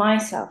try to be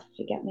myself, if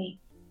you get me.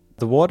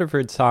 The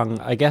Waterford song,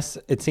 I guess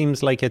it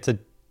seems like it's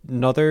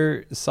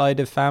another side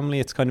of family.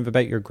 It's kind of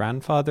about your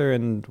grandfather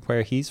and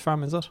where he's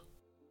from, is it?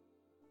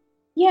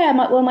 Yeah,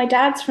 my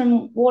dad's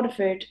from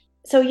Waterford.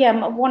 So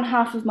yeah, one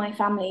half of my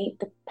family,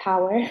 the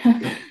Power,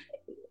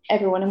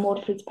 everyone in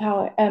Waterford's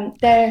Power,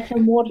 they're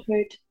from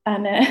Waterford.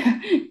 And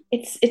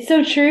it's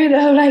so true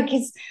though, like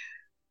it's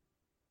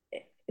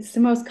the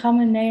most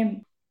common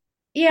name.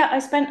 Yeah, I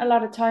spent a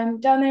lot of time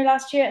down there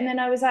last year, and then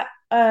I was at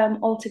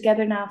All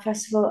Together Now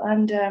festival,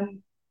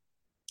 and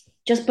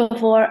just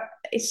before,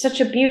 it's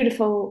such a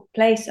beautiful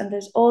place, and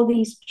there's all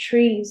these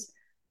trees.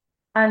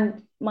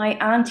 And my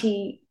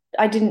auntie,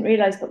 I didn't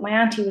realize, but my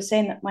auntie was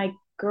saying that my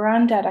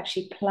granddad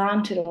actually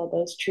planted all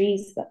those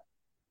trees that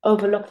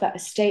overlook that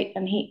estate.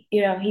 And he,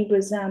 you know, he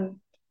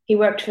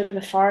worked for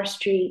the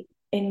forestry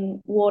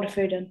in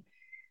Waterford and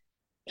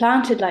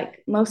planted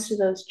like most of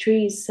those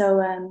trees.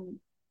 So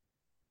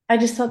I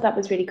just thought that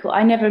was really cool.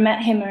 I never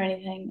met him or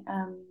anything.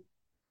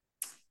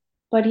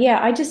 But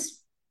yeah,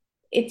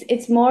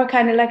 it's more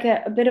kind of like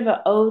a bit of an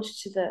ode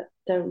to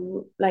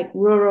the like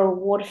rural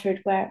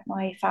Waterford where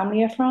my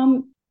family are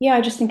from. Yeah,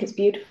 I just think it's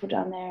beautiful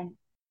down there.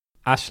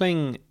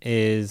 Aisling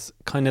is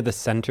kind of the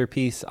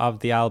centerpiece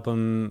of the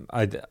album.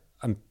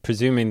 I'm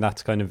presuming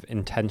that's kind of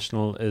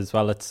intentional as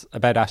well. It's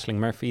about Aisling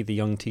Murphy, the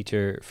young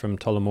teacher from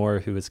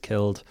Tullamore who was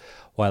killed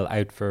while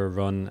out for a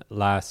run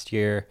last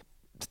year.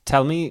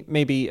 Tell me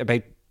maybe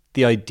about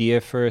the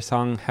idea for a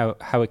song,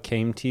 how it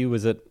came to you.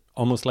 Was it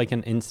almost like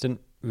an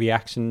instant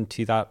reaction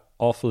to that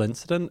awful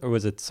incident, or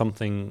was it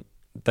something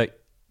that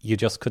you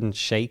just couldn't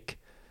shake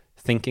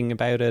thinking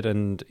about it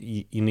and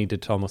you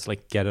needed to almost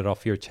like get it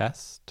off your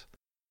chest?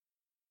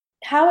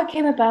 How it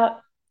came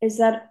about is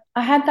that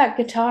I had that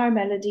guitar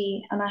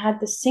melody and I had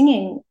the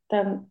singing,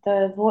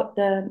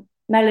 the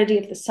melody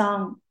of the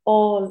song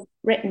all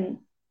written.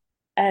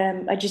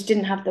 I just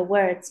didn't have the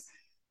words.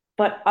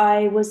 But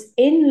I was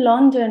in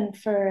London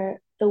for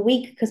the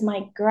week because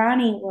my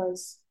granny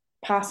was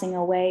passing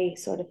away,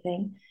 sort of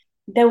thing.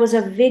 There was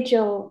a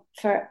vigil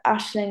for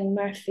Aisling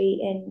Murphy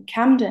in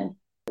Camden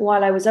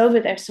while I was over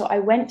there. So I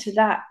went to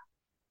that.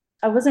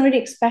 I wasn't really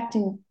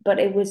expecting, but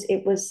it was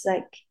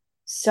like,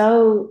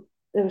 so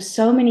there were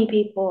so many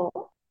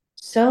people,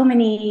 so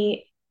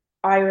many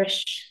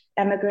Irish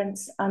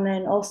immigrants, and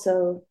then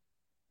also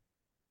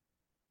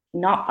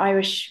not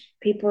Irish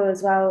people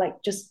as well,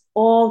 like just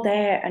all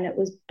there. And it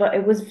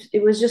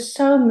was just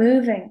so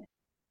moving.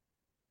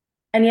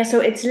 And yeah, so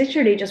it's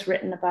literally just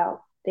written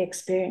about the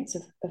experience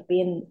of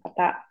being at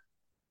that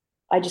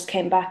I just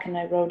came back and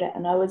I wrote it,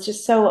 and I was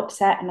just so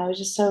upset and I was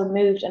just so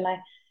moved. And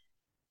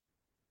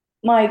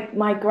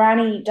my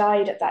granny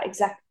died at that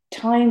exact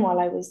time while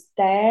I was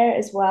there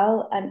as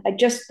well. And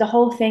the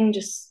whole thing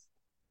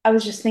I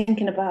was just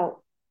thinking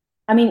about,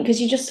 I mean,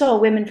 because you just saw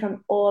women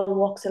from all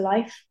walks of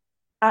life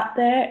out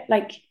there,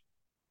 like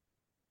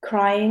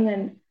crying,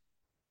 and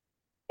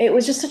it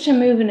was just such a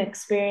moving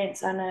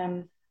experience.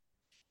 And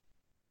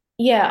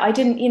yeah, I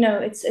didn't,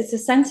 it's a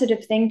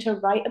sensitive thing to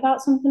write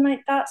about something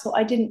like that. So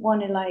I didn't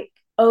want to like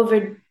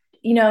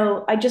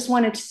I just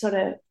wanted to sort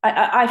of,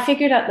 I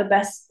figured out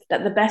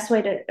the best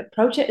way to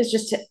approach it is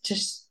just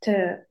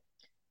to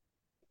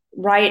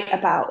write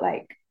about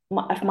like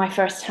my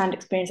first-hand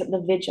experience at the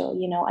vigil.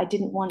 I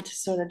didn't want to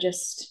sort of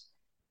just,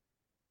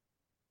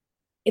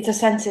 it's a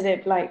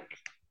sensitive like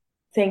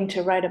thing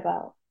to write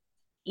about.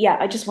 Yeah,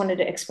 I just wanted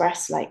to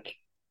express like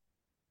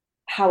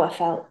how I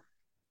felt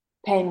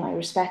paying my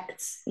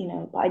respects,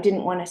 but I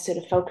didn't want to sort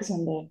of focus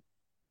on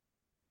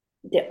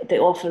the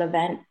awful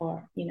event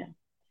or,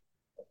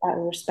 out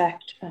of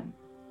respect.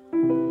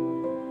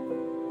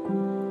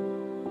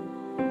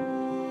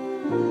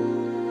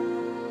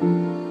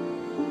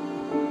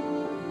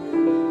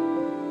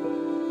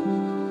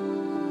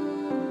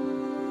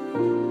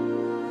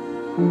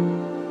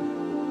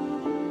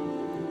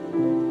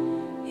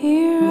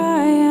 Here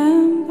I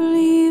am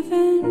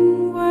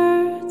believing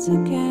words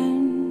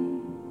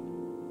again.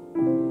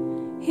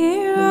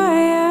 Here I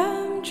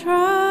am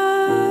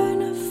trying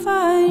to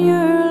find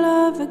your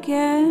love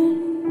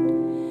again.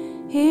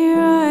 Here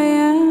I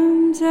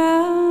am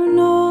down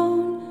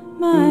on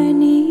my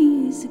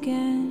knees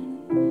again,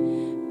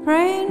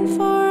 praying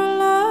for a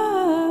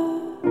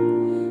love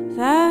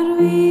that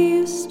we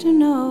used to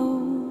know.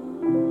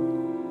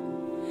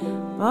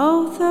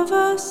 Both of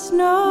us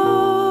know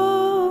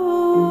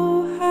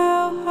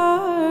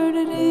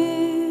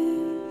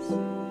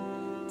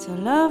to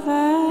love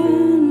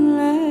and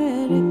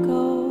let it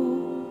go.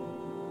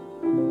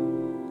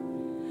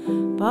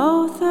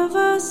 Both of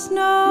us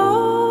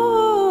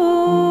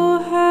know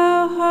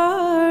how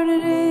hard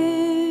it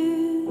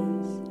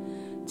is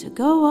to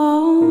go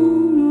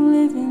on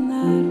living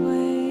that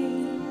way,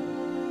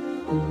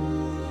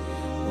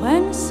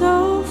 when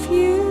so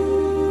few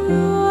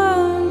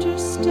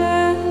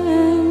understand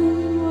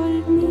what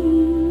it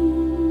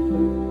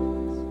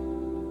means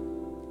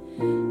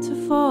to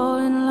fall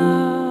in love.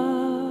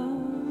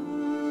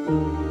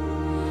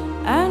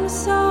 And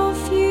so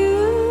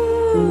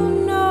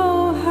few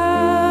know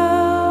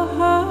how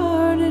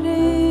hard it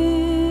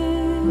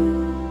is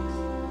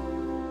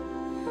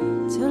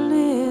to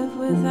live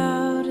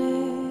without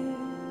it.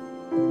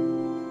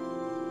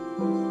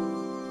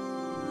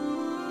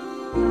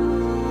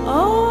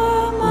 Oh,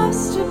 I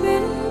must have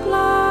been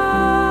blind.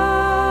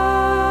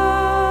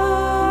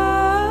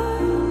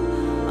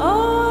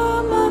 Oh, I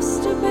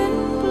must have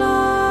been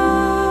blind.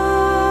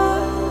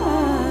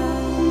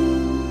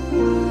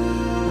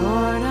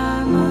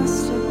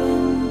 Must have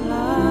been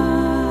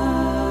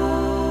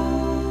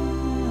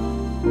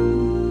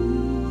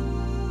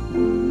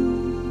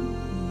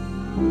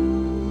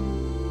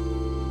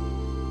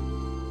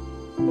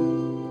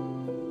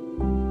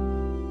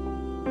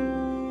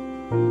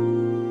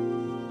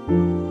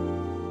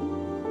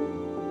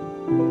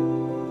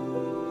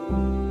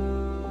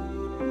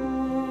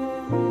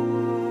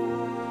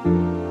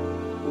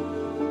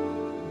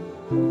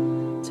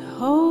to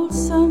hold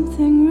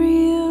something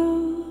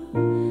real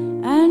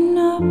and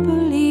not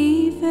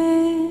believe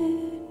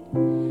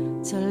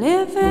it, to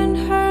live in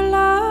her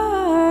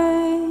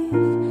life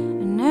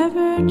and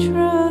never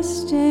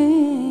trust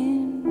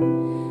in,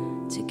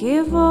 to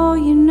give all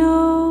you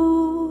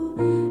know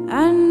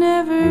and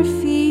never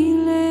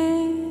feel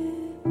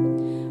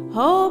it,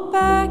 hold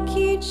back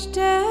each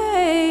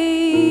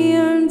day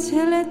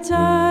until it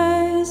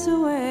dies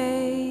away.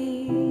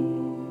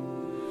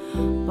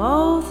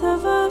 Both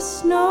of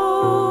us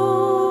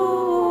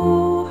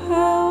know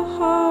how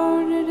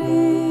hard it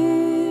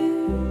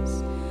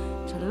is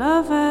to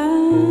love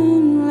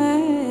and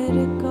let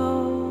it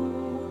go.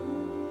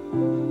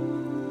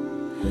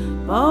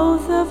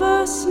 Both of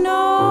us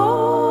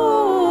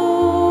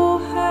know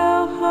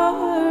how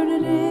hard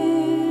it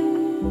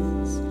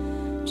is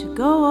to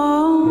go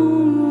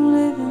on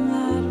living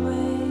that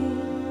way,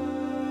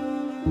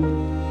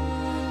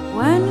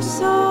 when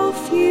so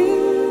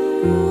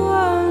few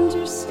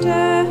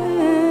understand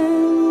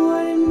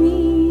what it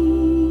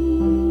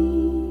means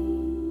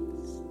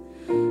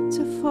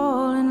to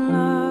fall in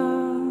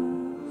love,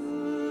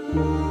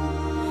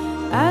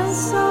 and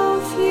so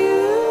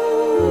few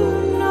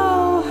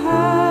know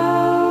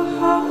how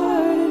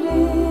hard it is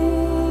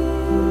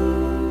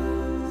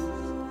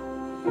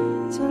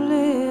to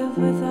live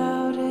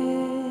without it.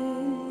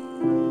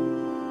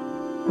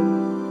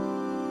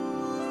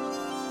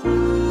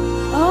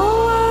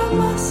 Oh, I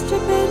must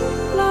have been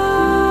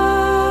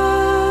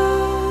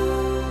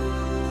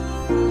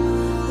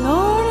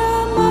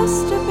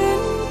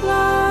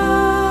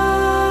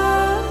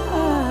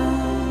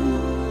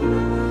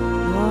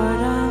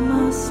Lord, I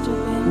must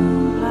have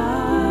been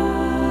blind.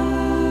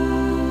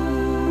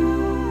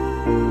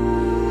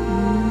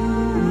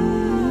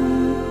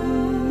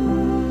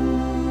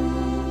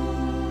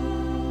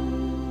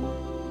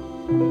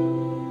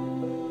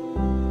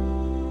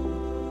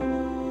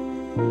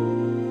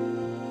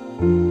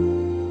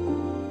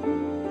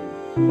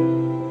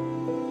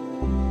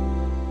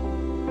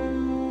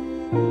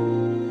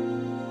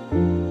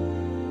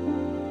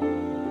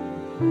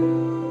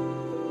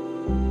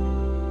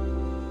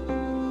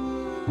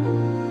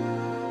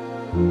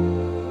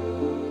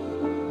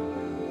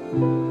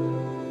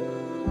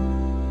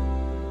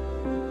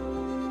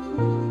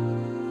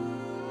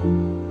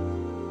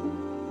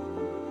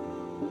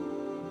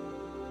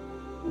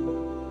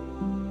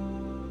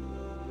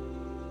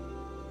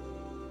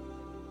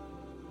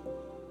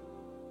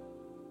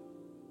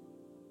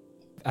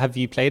 Have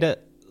you played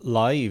it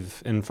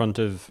live in front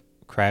of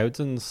crowds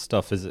and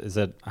stuff? Is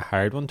it a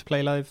hard one to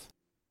play live?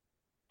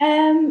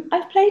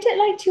 I've played it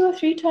like 2 or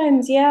 3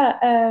 times.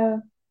 Yeah.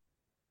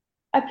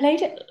 I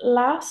played it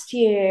last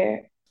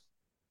year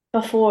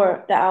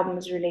before the album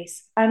was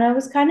released, and I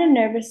was kind of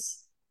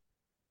nervous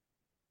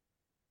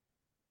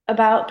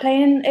about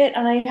playing it,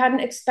 and I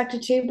hadn't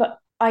expected to, but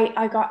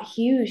I got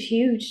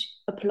huge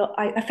applause.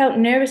 I felt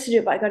nervous to do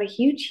it, but I got a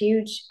huge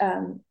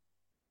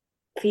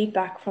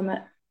feedback from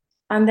it.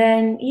 And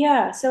then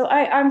yeah, so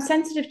I'm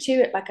sensitive to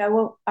it. Like I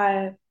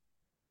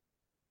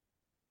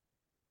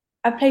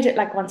played it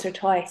like once or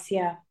twice,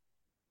 yeah.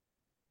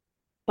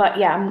 But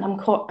yeah, I'm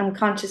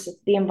conscious of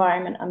the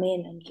environment I'm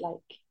in, and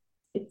like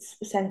it's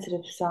a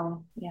sensitive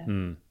song,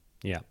 yeah.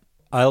 Yeah.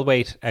 I'll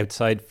Wait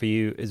Outside for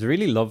You is a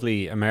really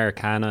lovely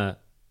Americana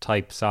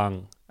type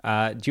song.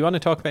 Do you want to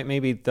talk about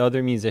maybe the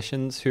other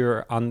musicians who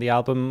are on the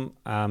album?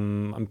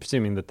 I'm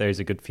presuming that there's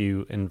a good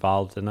few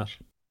involved in it.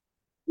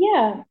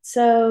 Yeah,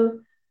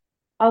 so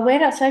I'll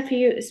Wait Outside for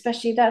You,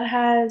 especially that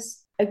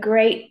has a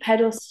great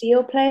pedal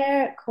steel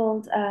player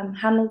called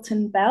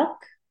Hamilton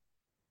Belk.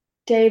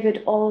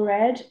 David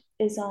Allred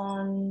is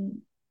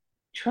on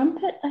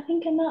trumpet, I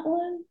think, in that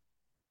one,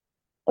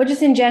 or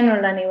just in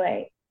general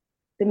anyway.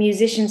 The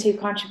musicians who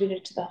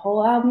contributed to the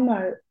whole album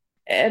are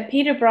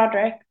Peter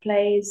Broderick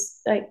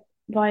plays like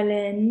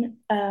violin,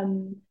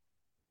 and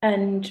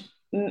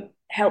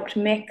helped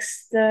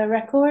mix the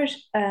record.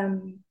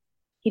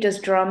 He does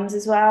drums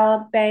as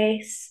well,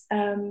 bass,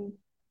 a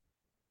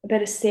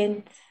bit of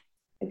synth,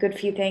 a good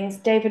few things.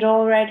 David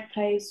Allred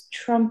plays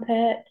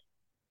trumpet.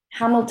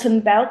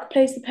 Hamilton Belk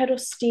plays the pedal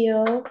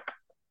steel.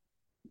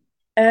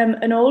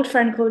 An old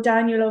friend called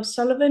Daniel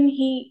O'Sullivan,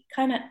 he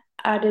kind of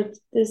added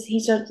this,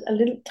 he does a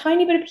little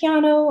tiny bit of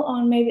piano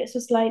on Maybe It's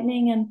Just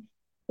Lightning, and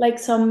like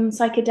some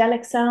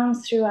psychedelic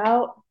sounds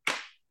throughout.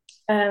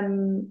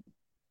 And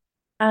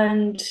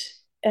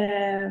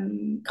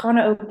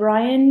Connor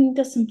O'Brien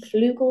does some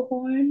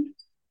flugelhorn.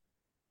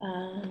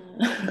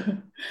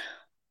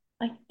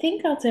 I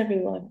think that's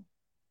everyone.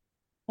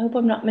 I hope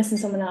I'm not missing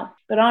someone out.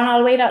 But on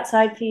I'll Wait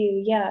Outside for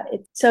You, yeah.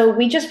 So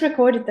we just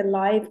recorded the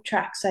live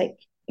tracks, like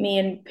me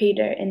and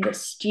Peter in the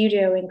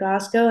studio in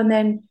Glasgow, and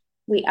then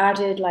we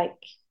added like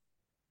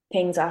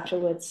things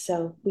afterwards.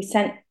 So we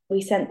sent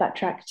that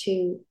track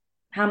to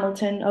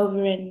Hamilton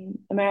over in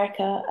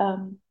America.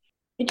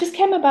 It just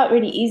came about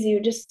really easy.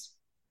 We just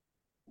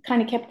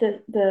kind of kept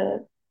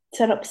the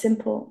setup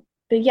simple.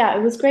 But yeah,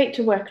 it was great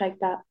to work like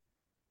that.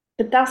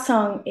 But that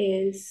song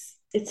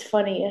it's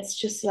funny. It's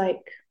just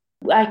like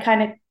I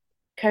kind of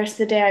cursed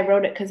the day I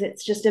wrote it because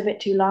it's just a bit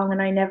too long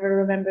and I never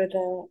remember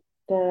the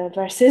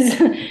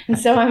verses. And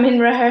so I'm in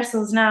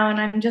rehearsals now and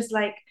I'm just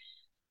like,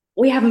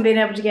 we haven't been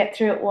able to get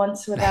through it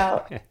once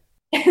without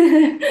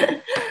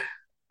me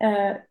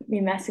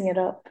messing it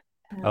up.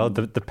 Oh,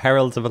 the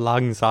perils of a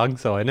long song.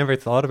 So I never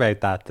thought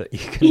about that you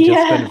can just kind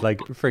Yeah, of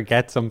like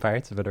forget some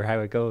parts of it or how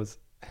it goes.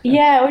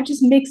 yeah, or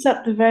just mix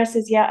up the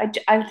verses. Yeah,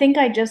 I think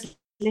I just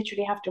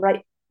literally have to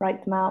write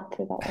them out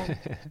for that one.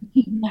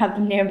 Have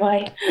them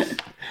nearby.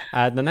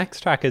 The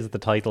next track is the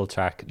title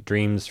track,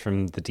 Dreams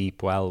from the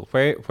Deep Well.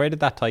 Where did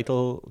that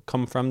title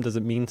come from? Does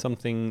it mean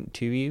something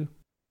to you?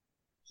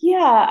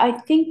 Yeah, I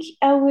think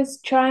I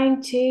was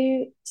trying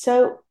to.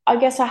 So I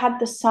guess I had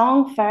the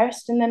song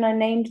first, and then I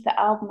named the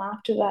album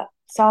after that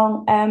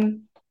song.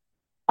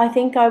 I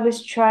think I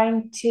was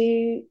trying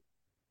to.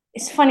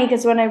 It's funny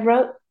because when I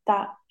wrote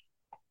that,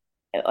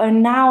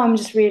 and now I'm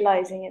just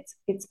realizing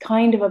it's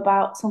kind of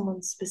about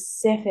someone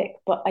specific,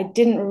 but I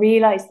didn't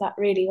realize that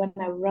really when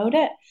I wrote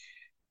it.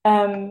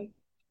 Um,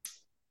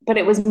 but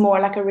it was more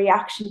like a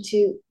reaction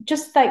to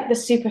just like the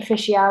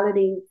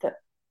superficiality that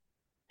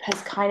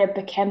has kind of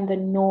become the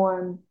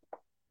norm,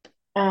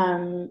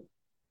 um,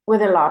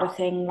 with a lot of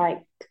things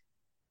like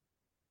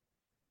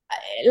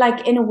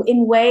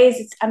in ways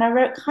it's, and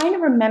kind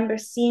of remember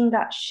seeing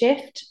that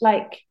shift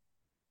like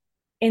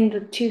in the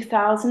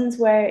 2000s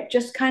where it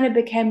just kind of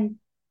became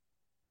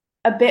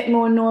a bit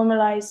more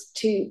normalized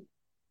to,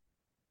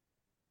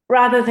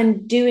 rather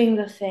than doing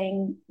the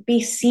thing,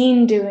 be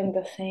seen doing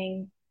the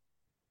thing,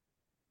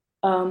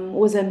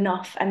 was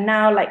enough. And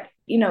now like,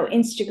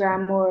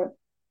 Instagram or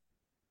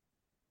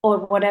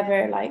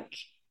whatever, like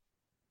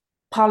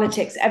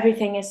politics,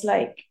 everything is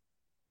like,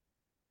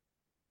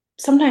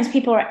 sometimes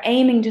people are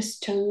aiming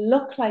just to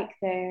look like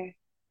they're,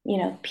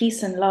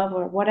 peace and love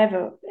or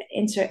whatever,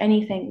 insert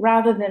anything,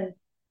 rather than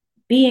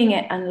being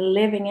it and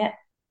living it.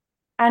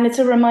 And it's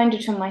a reminder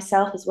to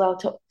myself as well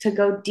to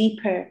go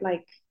deeper,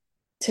 like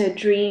to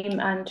dream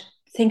and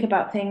think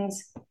about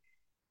things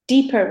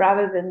deeper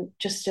rather than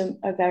just a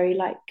very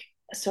like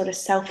a sort of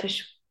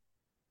selfish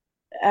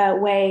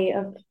way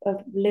of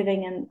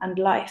living and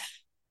life.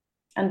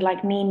 and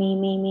like me,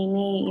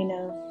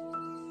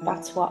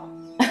 that's what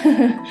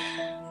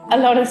a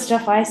lot of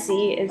stuff I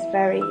see is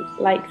very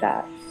like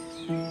that.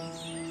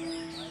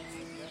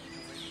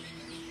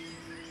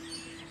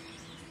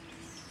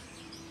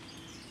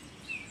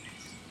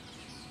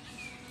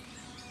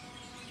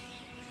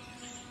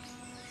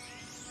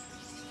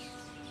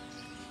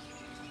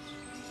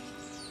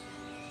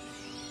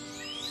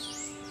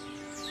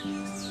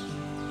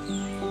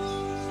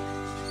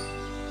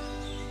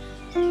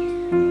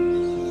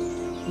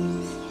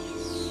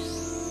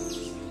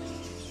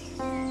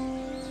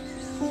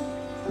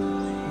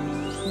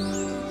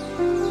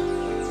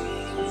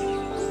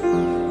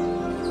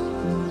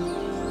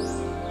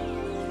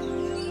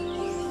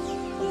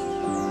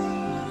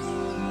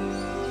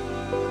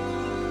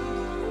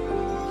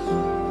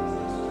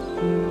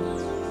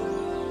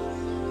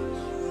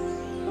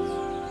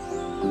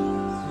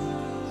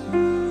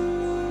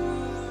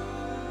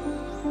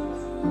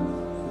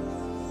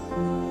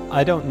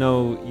 I don't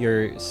know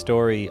your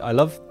story. I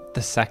love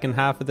the second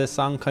half of this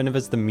song, kind of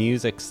as the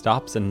music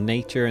stops and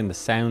nature and the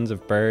sounds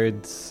of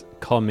birds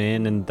come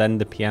in, and then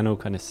the piano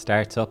kind of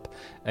starts up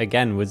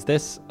again. Was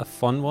this a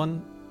fun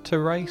one to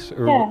write,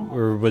 Yeah.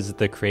 or was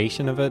the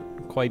creation of it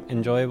quite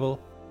enjoyable?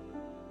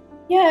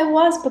 Yeah, it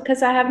was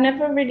because I have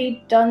never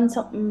really done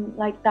something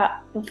like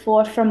that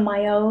before from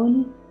my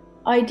own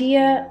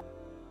idea.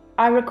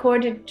 I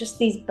recorded just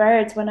these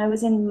birds when I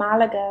was in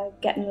Malaga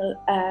getting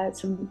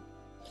some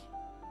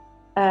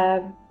uh,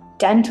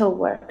 dental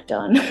work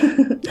done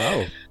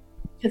Oh,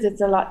 because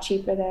it's a lot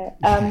cheaper there.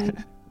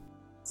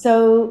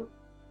 So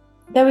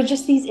there were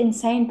just these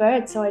insane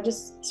birds. So I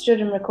just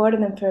stood and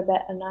recorded them for a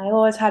bit. And I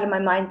always had in my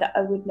mind that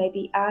I would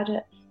maybe add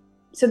it.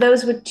 So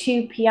those were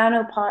two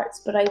piano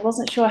parts, but I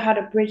wasn't sure how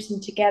to bridge them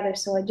together.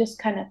 So I just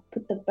kind of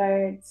put the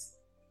birds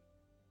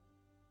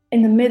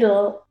in the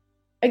middle.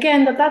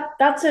 Again,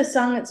 that's a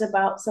song that's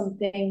about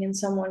something and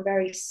someone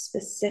very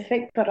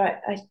specific, but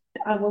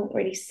I won't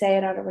really say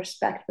it out of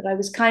respect, but I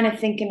was kind of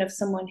thinking of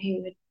someone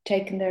who had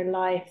taken their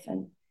life,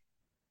 and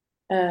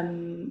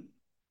um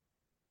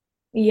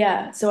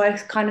yeah, so I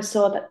kind of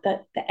saw that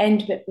the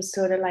end of it was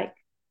sort of like,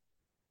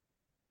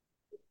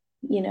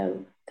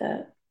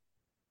 the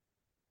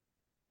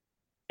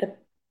the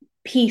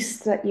peace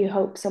that you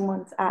hope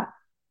someone's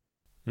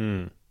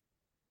hmm.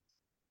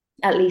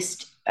 at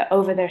least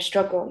over their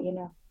struggle.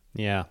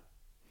 Yeah.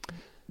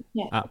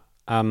 Yeah.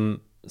 Uh,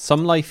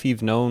 Some Life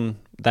You've Known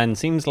then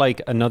seems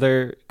like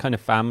another kind of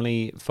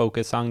family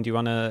focus song. Do you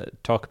want to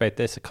talk about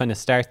this? It kind of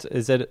starts,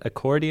 is it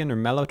accordion or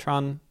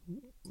mellotron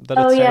that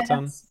it Oh yeah, starts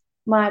on? that's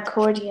my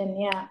accordion.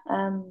 Yeah.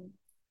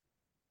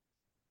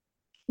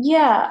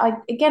 Yeah.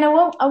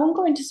 I won't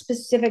go into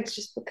specifics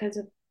just because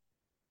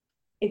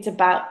it's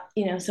about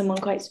someone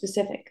quite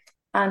specific,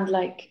 and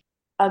like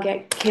I'll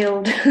get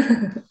killed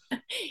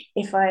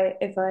if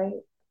I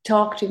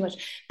talk too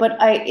much. But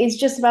it's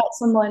just about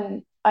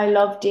someone I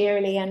love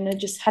dearly, and I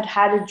just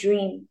had a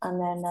dream, and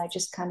then I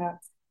just kind of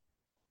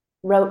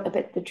wrote a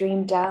bit the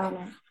dream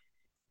down,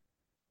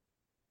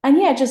 and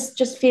yeah,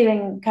 just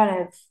feeling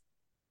kind of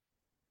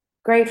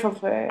grateful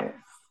for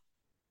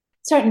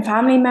certain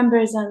family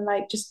members, and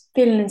like just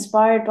feeling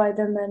inspired by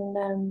them,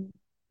 and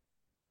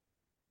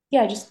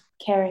yeah, just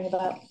caring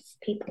about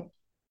people.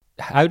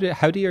 How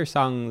do your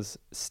songs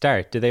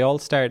start? Do they all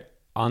start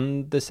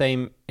on the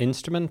same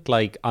instrument?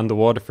 Like on the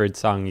Waterford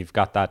song, you've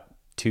got that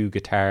two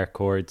guitar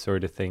chord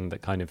sort of thing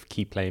that kind of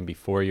keep playing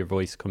before your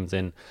voice comes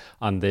in.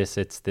 On this,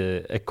 it's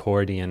the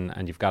accordion,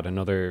 and you've got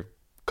another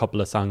couple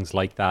of songs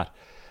like that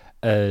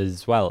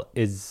as well.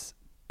 Is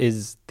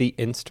the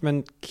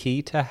instrument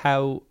key to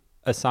how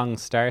a song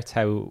starts,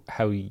 how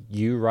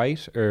you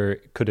write, or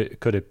could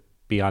it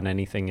be on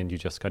anything and you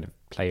just kind of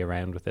play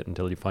around with it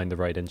until you find the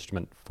right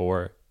instrument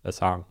for a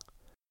song?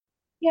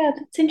 Yeah,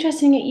 that's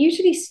interesting. It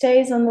usually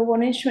stays on the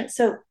one instrument.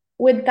 So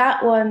with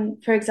that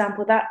one, for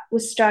example, that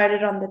was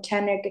started on the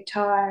tenor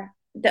guitar.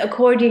 The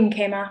accordion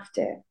came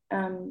after.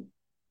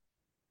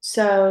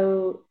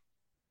 So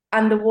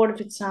and the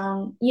Waterford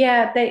song,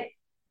 yeah,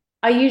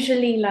 I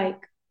usually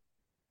like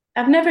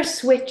I've never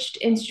switched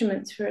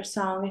instruments for a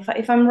song.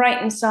 If I'm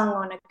writing a song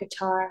on a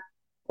guitar,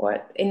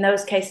 or in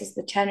those cases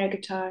the tenor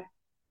guitar,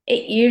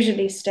 it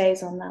usually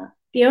stays on that.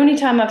 The only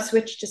time I've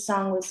switched a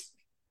song was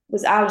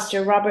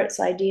Alistair Roberts'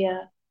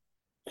 idea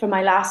for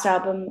my last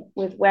album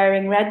with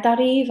Wearing Red That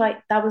Eve. Like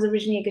that was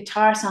originally a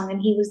guitar song,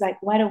 and he was like,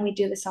 "Why don't we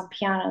do this on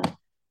piano?"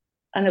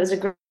 And it was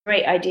a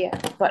great idea.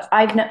 But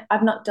I've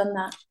not done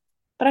that.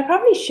 But I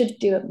probably should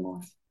do it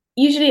more.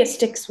 Usually it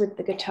sticks with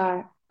the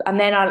guitar, and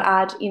then I'll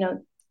add,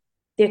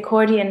 the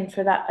accordion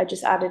for that. I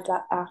just added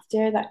that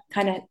after that.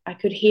 Kind of I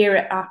could hear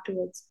it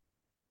afterwards.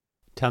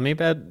 Tell me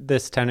about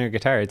this tenor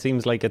guitar. It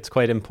seems like it's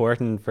quite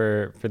important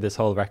for this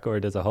whole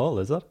record as a whole,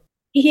 is it?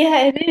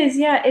 Yeah, it is.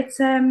 Yeah, it's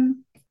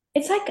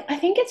like I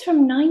think it's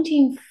from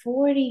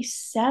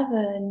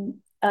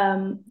 1947.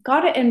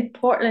 Got it in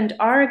Portland,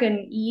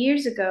 Oregon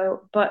years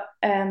ago, but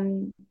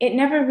it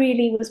never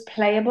really was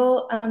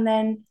playable. And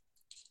then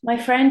my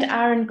friend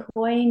Aaron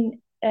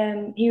Coyne,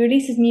 he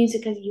releases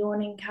music as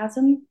Yawning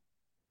Chasm.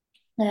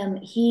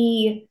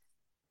 He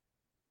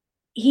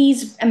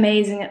he's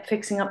amazing at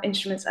fixing up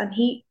instruments, and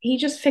he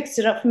just fixed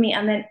it up for me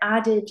and then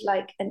added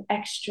like an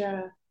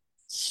extra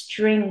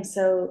string,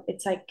 so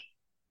it's like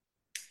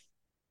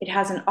it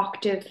has an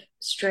octave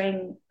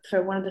string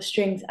for one of the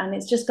strings, and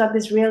it's just got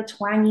this real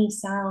twangy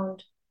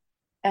sound.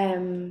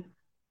 um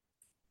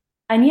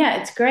and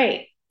yeah, it's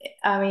great.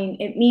 I mean,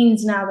 it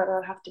means now that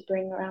I'll have to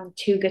bring around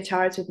two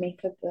guitars with me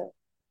for the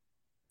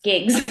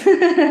gigs.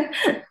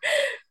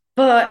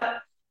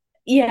 But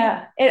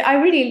yeah,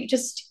 I really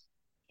just,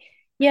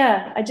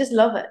 yeah, I just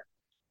love it.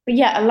 But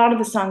yeah, a lot of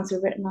the songs are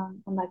written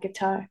on that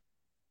guitar.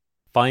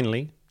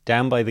 Finally,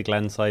 Down by the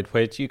Glenside,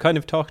 which you kind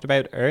of talked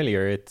about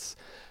earlier. It's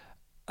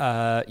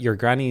your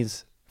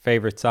granny's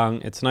favourite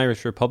song. It's an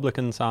Irish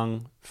Republican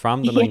song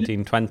from the Yeah.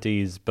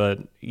 1920s, but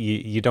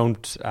you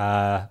don't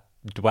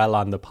dwell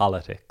on the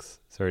politics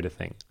sort of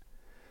thing.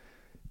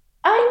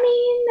 I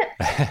mean,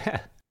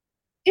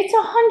 it's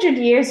 100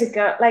 years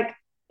ago. Like,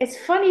 it's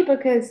funny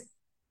because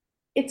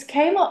it's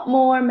came up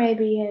more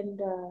maybe in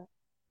the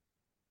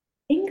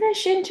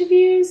English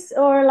interviews,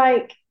 or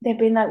like they've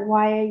been like,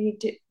 "Why are you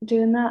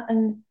doing that?"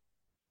 And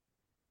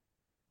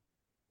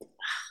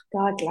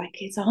God, like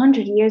it's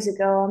 100 years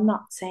ago. I'm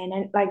not saying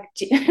it like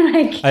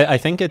like I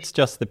think it's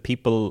just that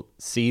people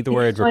see the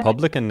word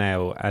Republican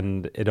now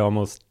and it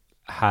almost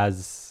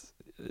has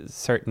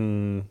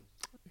certain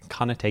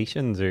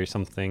connotations or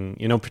something,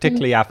 you know,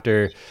 particularly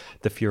after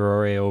the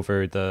furore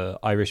over the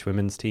Irish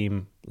women's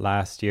team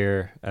last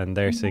year and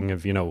their sing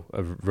of, you know,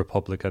 a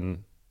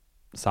Republican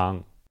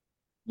song.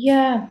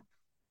 Yeah.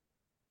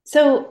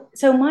 So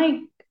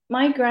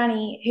my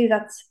granny, who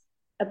that's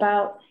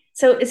about.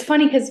 So it's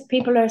funny because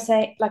people are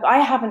saying, like, I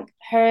haven't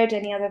heard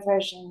any other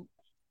version.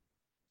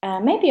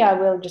 Maybe I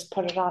will just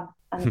put it on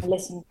and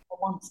listen for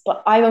once,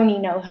 but I only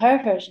know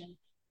her version.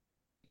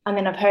 And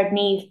then I've heard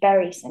Niamh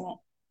Berry sing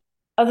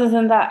it. Other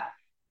than that,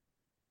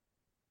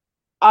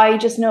 I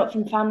just know it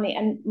from family.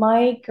 And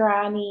my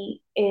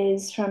granny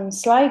is from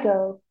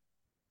Sligo,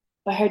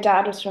 but her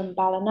dad was from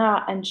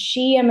Ballina, and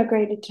she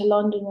emigrated to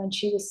London when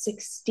she was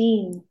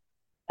 16.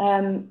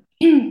 Um,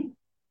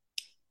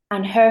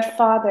 and her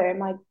father,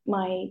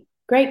 my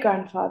great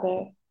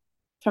grandfather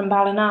from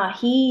Ballina,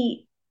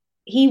 he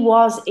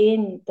was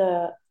in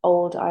the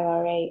old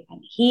IRA,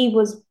 and he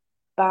was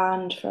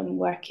banned from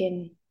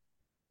working.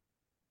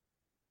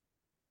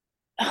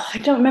 Oh, I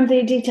don't remember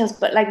the details,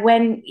 but like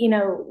when,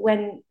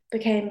 when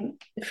became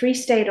the Free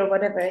State or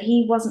whatever,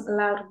 he wasn't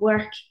allowed to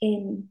work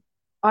in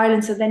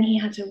Ireland. So then he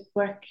had to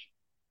work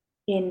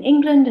in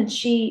England, and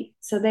she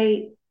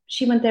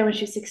went there when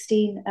she was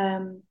 16.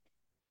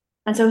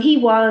 And so he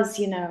was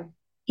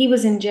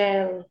in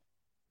jail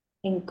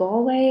in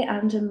Galway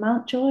and in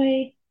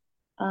Mountjoy,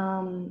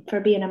 for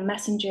being a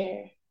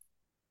messenger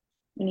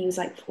when he was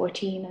like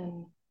 14.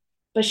 And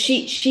but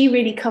she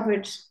really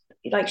covered,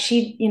 like,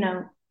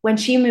 when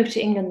she moved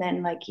to England,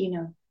 then, like,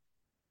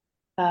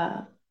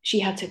 she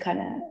had to kind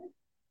of,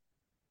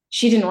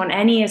 she didn't want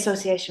any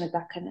association with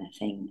that kind of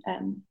thing.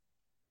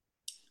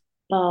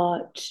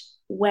 But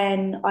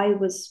when I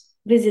was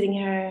visiting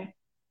her,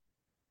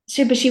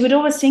 she would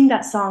always sing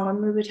that song,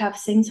 and we would have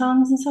sing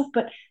songs and stuff.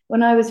 But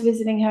when I was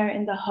visiting her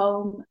in the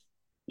home,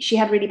 she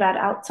had really bad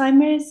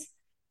Alzheimer's,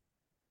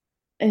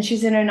 and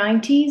she's in her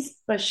 90s,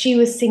 but she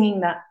was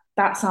singing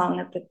that song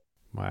at the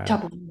Wow.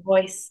 top of her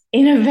voice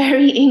in a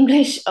very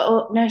English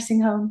nursing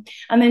home.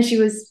 And then she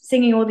was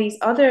singing all these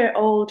other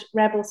old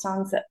rebel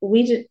songs that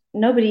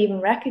nobody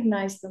even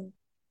recognized them.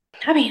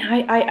 I mean,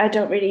 I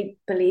don't really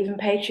believe in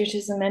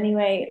patriotism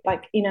anyway.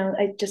 Like,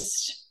 I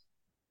just,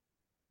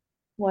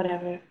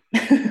 whatever.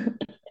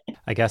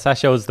 I guess that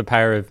shows the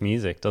power of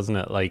music, doesn't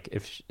it? Like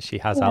if she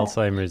has Yeah.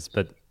 Alzheimer's,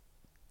 but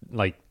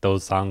like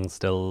those songs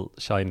still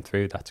shine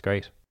through, that's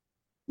great.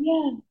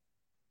 Yeah.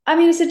 I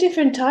mean, it's a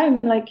different time.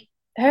 Like,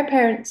 her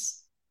parents,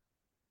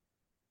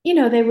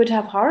 they would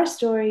have horror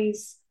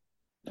stories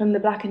from the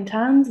black and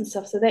tans and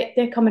stuff. So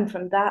they're coming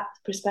from that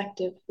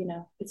perspective.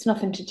 It's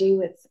nothing to do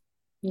with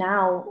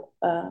now.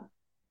 I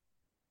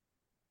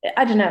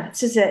don't know. It's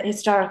just a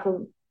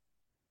historical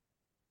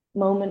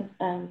moment.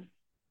 I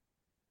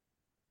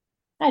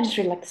just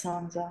really like the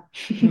songs though.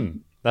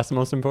 That's the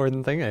most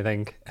important thing, I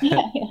think. Yeah,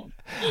 yeah.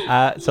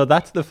 So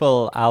that's the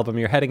full album.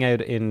 You're heading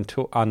out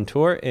on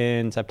tour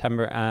in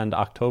September and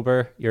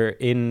October. You're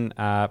in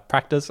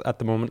practice at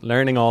the moment,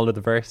 learning all of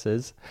the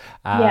verses.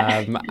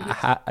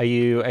 Yeah. Are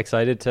you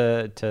excited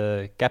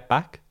to get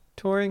back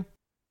touring?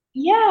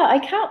 Yeah, I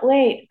can't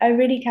wait. I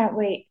really can't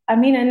wait. I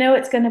mean, I know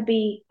it's going to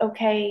be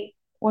okay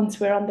once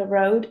we're on the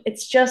road.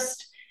 It's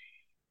just,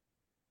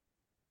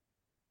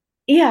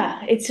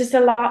 yeah, it's just a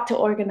lot to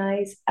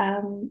organize.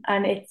 And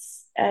it's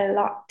a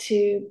lot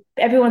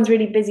everyone's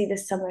really busy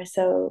this summer.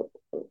 So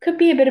it could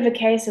be a bit of a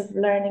case of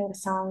learning the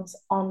songs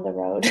on the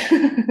road.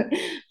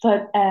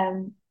 But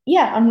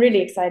yeah, I'm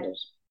really excited.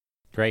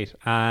 Great.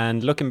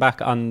 And looking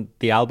back on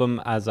the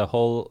album as a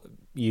whole,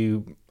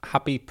 you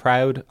happy,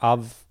 proud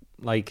of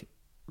like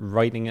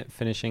writing it,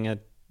 finishing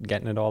it,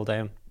 getting it all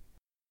down?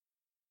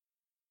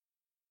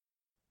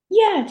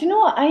 Yeah, do you know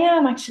what? I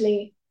am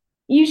actually.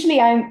 Usually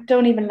I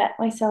don't even let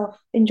myself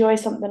enjoy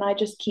something. I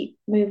just keep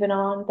moving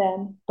on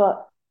then.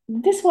 But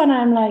this one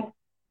I'm like,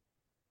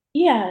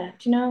 yeah,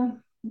 do you know,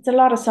 it's a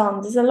lot of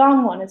songs. It's a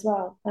long one as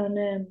well.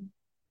 And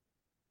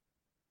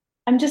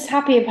I'm just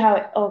happy of how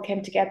it all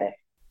came together.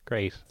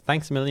 Great.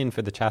 Thanks a million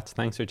for the chats.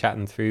 Thanks for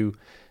chatting through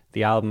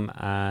the album.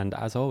 And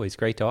as always,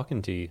 great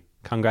talking to you.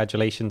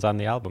 Congratulations on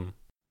the album.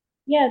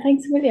 Yeah,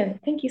 thanks a million.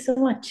 Thank you so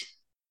much.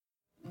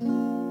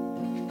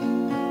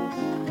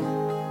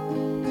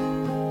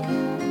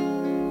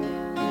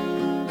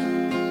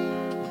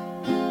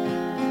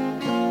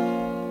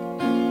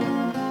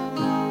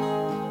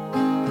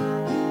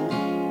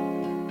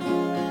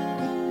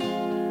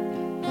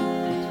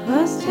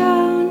 Was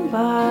down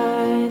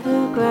by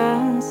the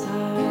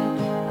grandside,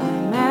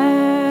 I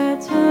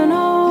met an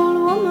old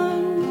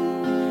woman,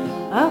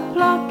 a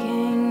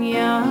plucking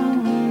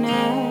young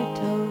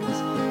nettles.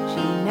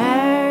 She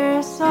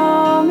ne'er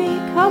saw me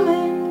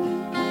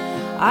coming.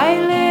 I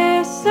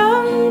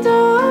listened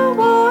a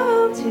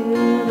while to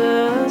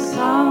the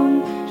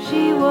song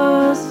she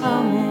was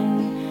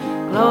humming.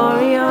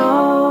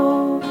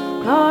 Glory-o,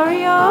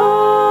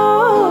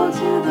 glory-o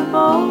to the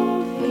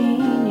bold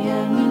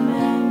Fenian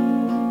men.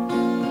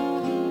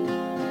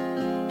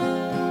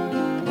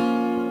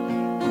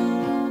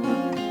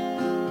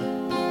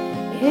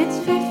 It's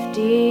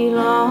 50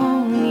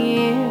 long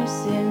years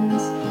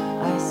since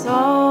I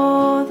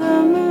saw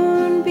the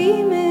moon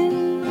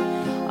beaming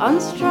on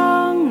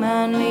strong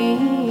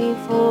manly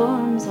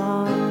forms,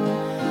 on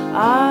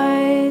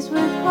eyes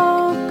with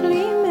hope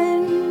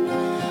gleaming.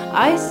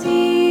 I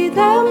see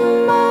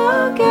them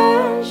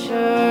again,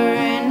 sure,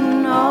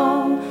 in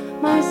all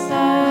my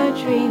sad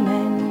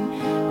dreaming.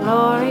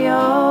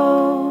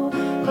 Glory-o,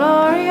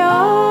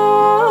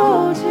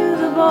 glory-o to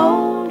the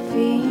bold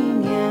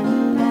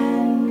Fenian men.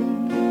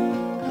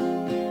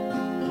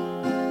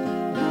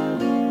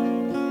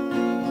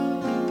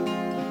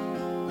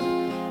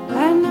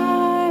 When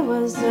I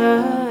was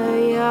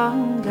a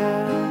young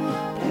girl,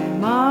 they're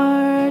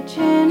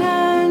marching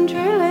and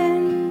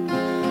drilling,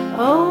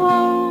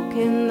 awoke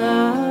in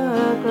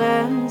the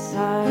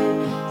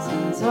glenside,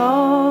 sounds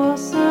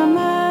awesome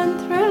and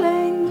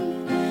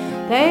thrilling.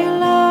 They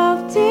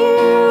loved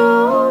dear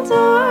old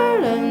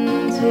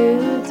Ireland,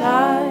 to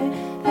die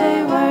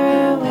they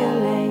were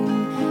willing.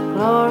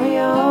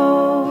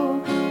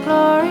 Glory-o,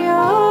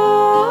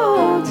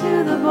 glory-o to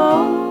the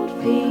bold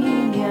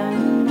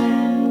Fenian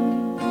men.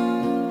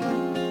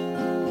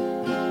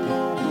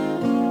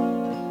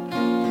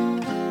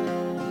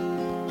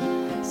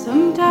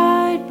 Some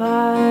died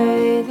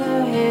by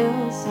the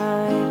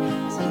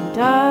hillside, some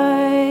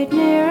died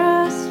near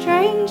a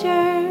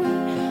stranger,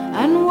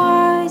 and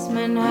wise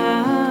men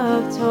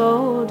have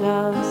told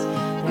us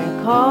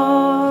their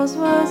cause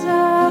was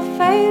a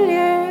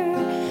failure.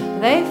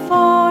 They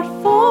fought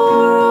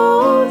for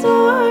old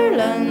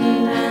Ireland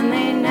and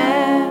they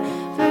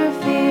never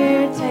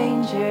feared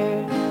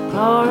danger.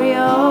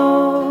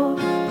 Glory-o,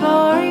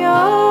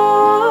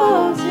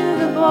 glory-o to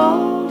the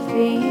bold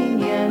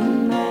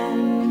Fenian men.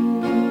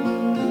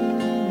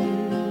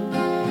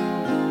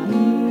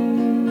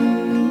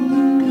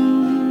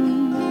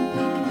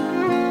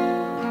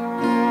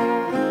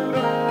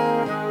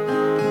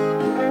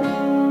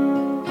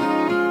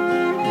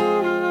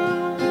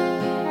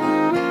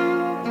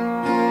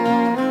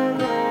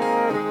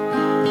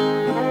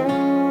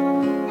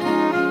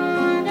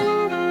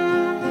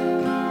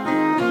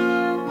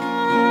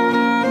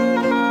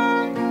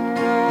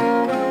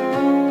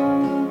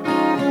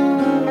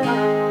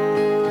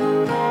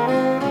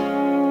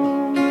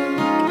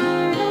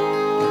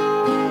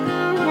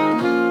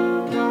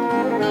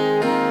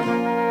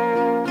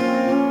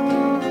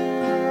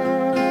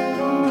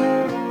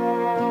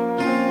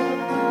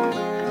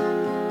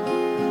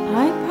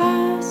 I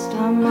passed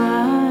on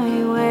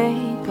my way,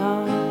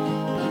 God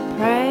be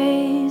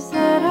praised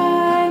that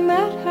I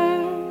met her.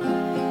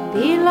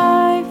 Be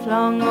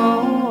lifelong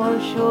or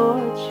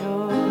short,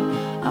 sure,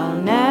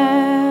 I'll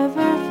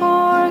never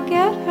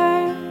forget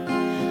her.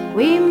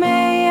 We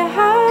may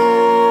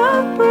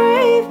have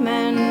brave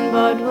men,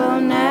 but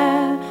we'll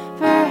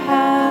never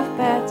have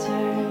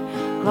better.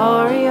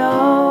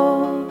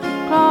 Glory-o,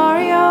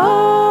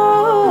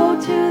 glory-o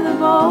to the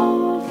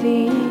bold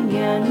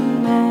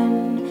Fenian men.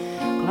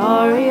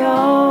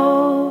 Glory-o,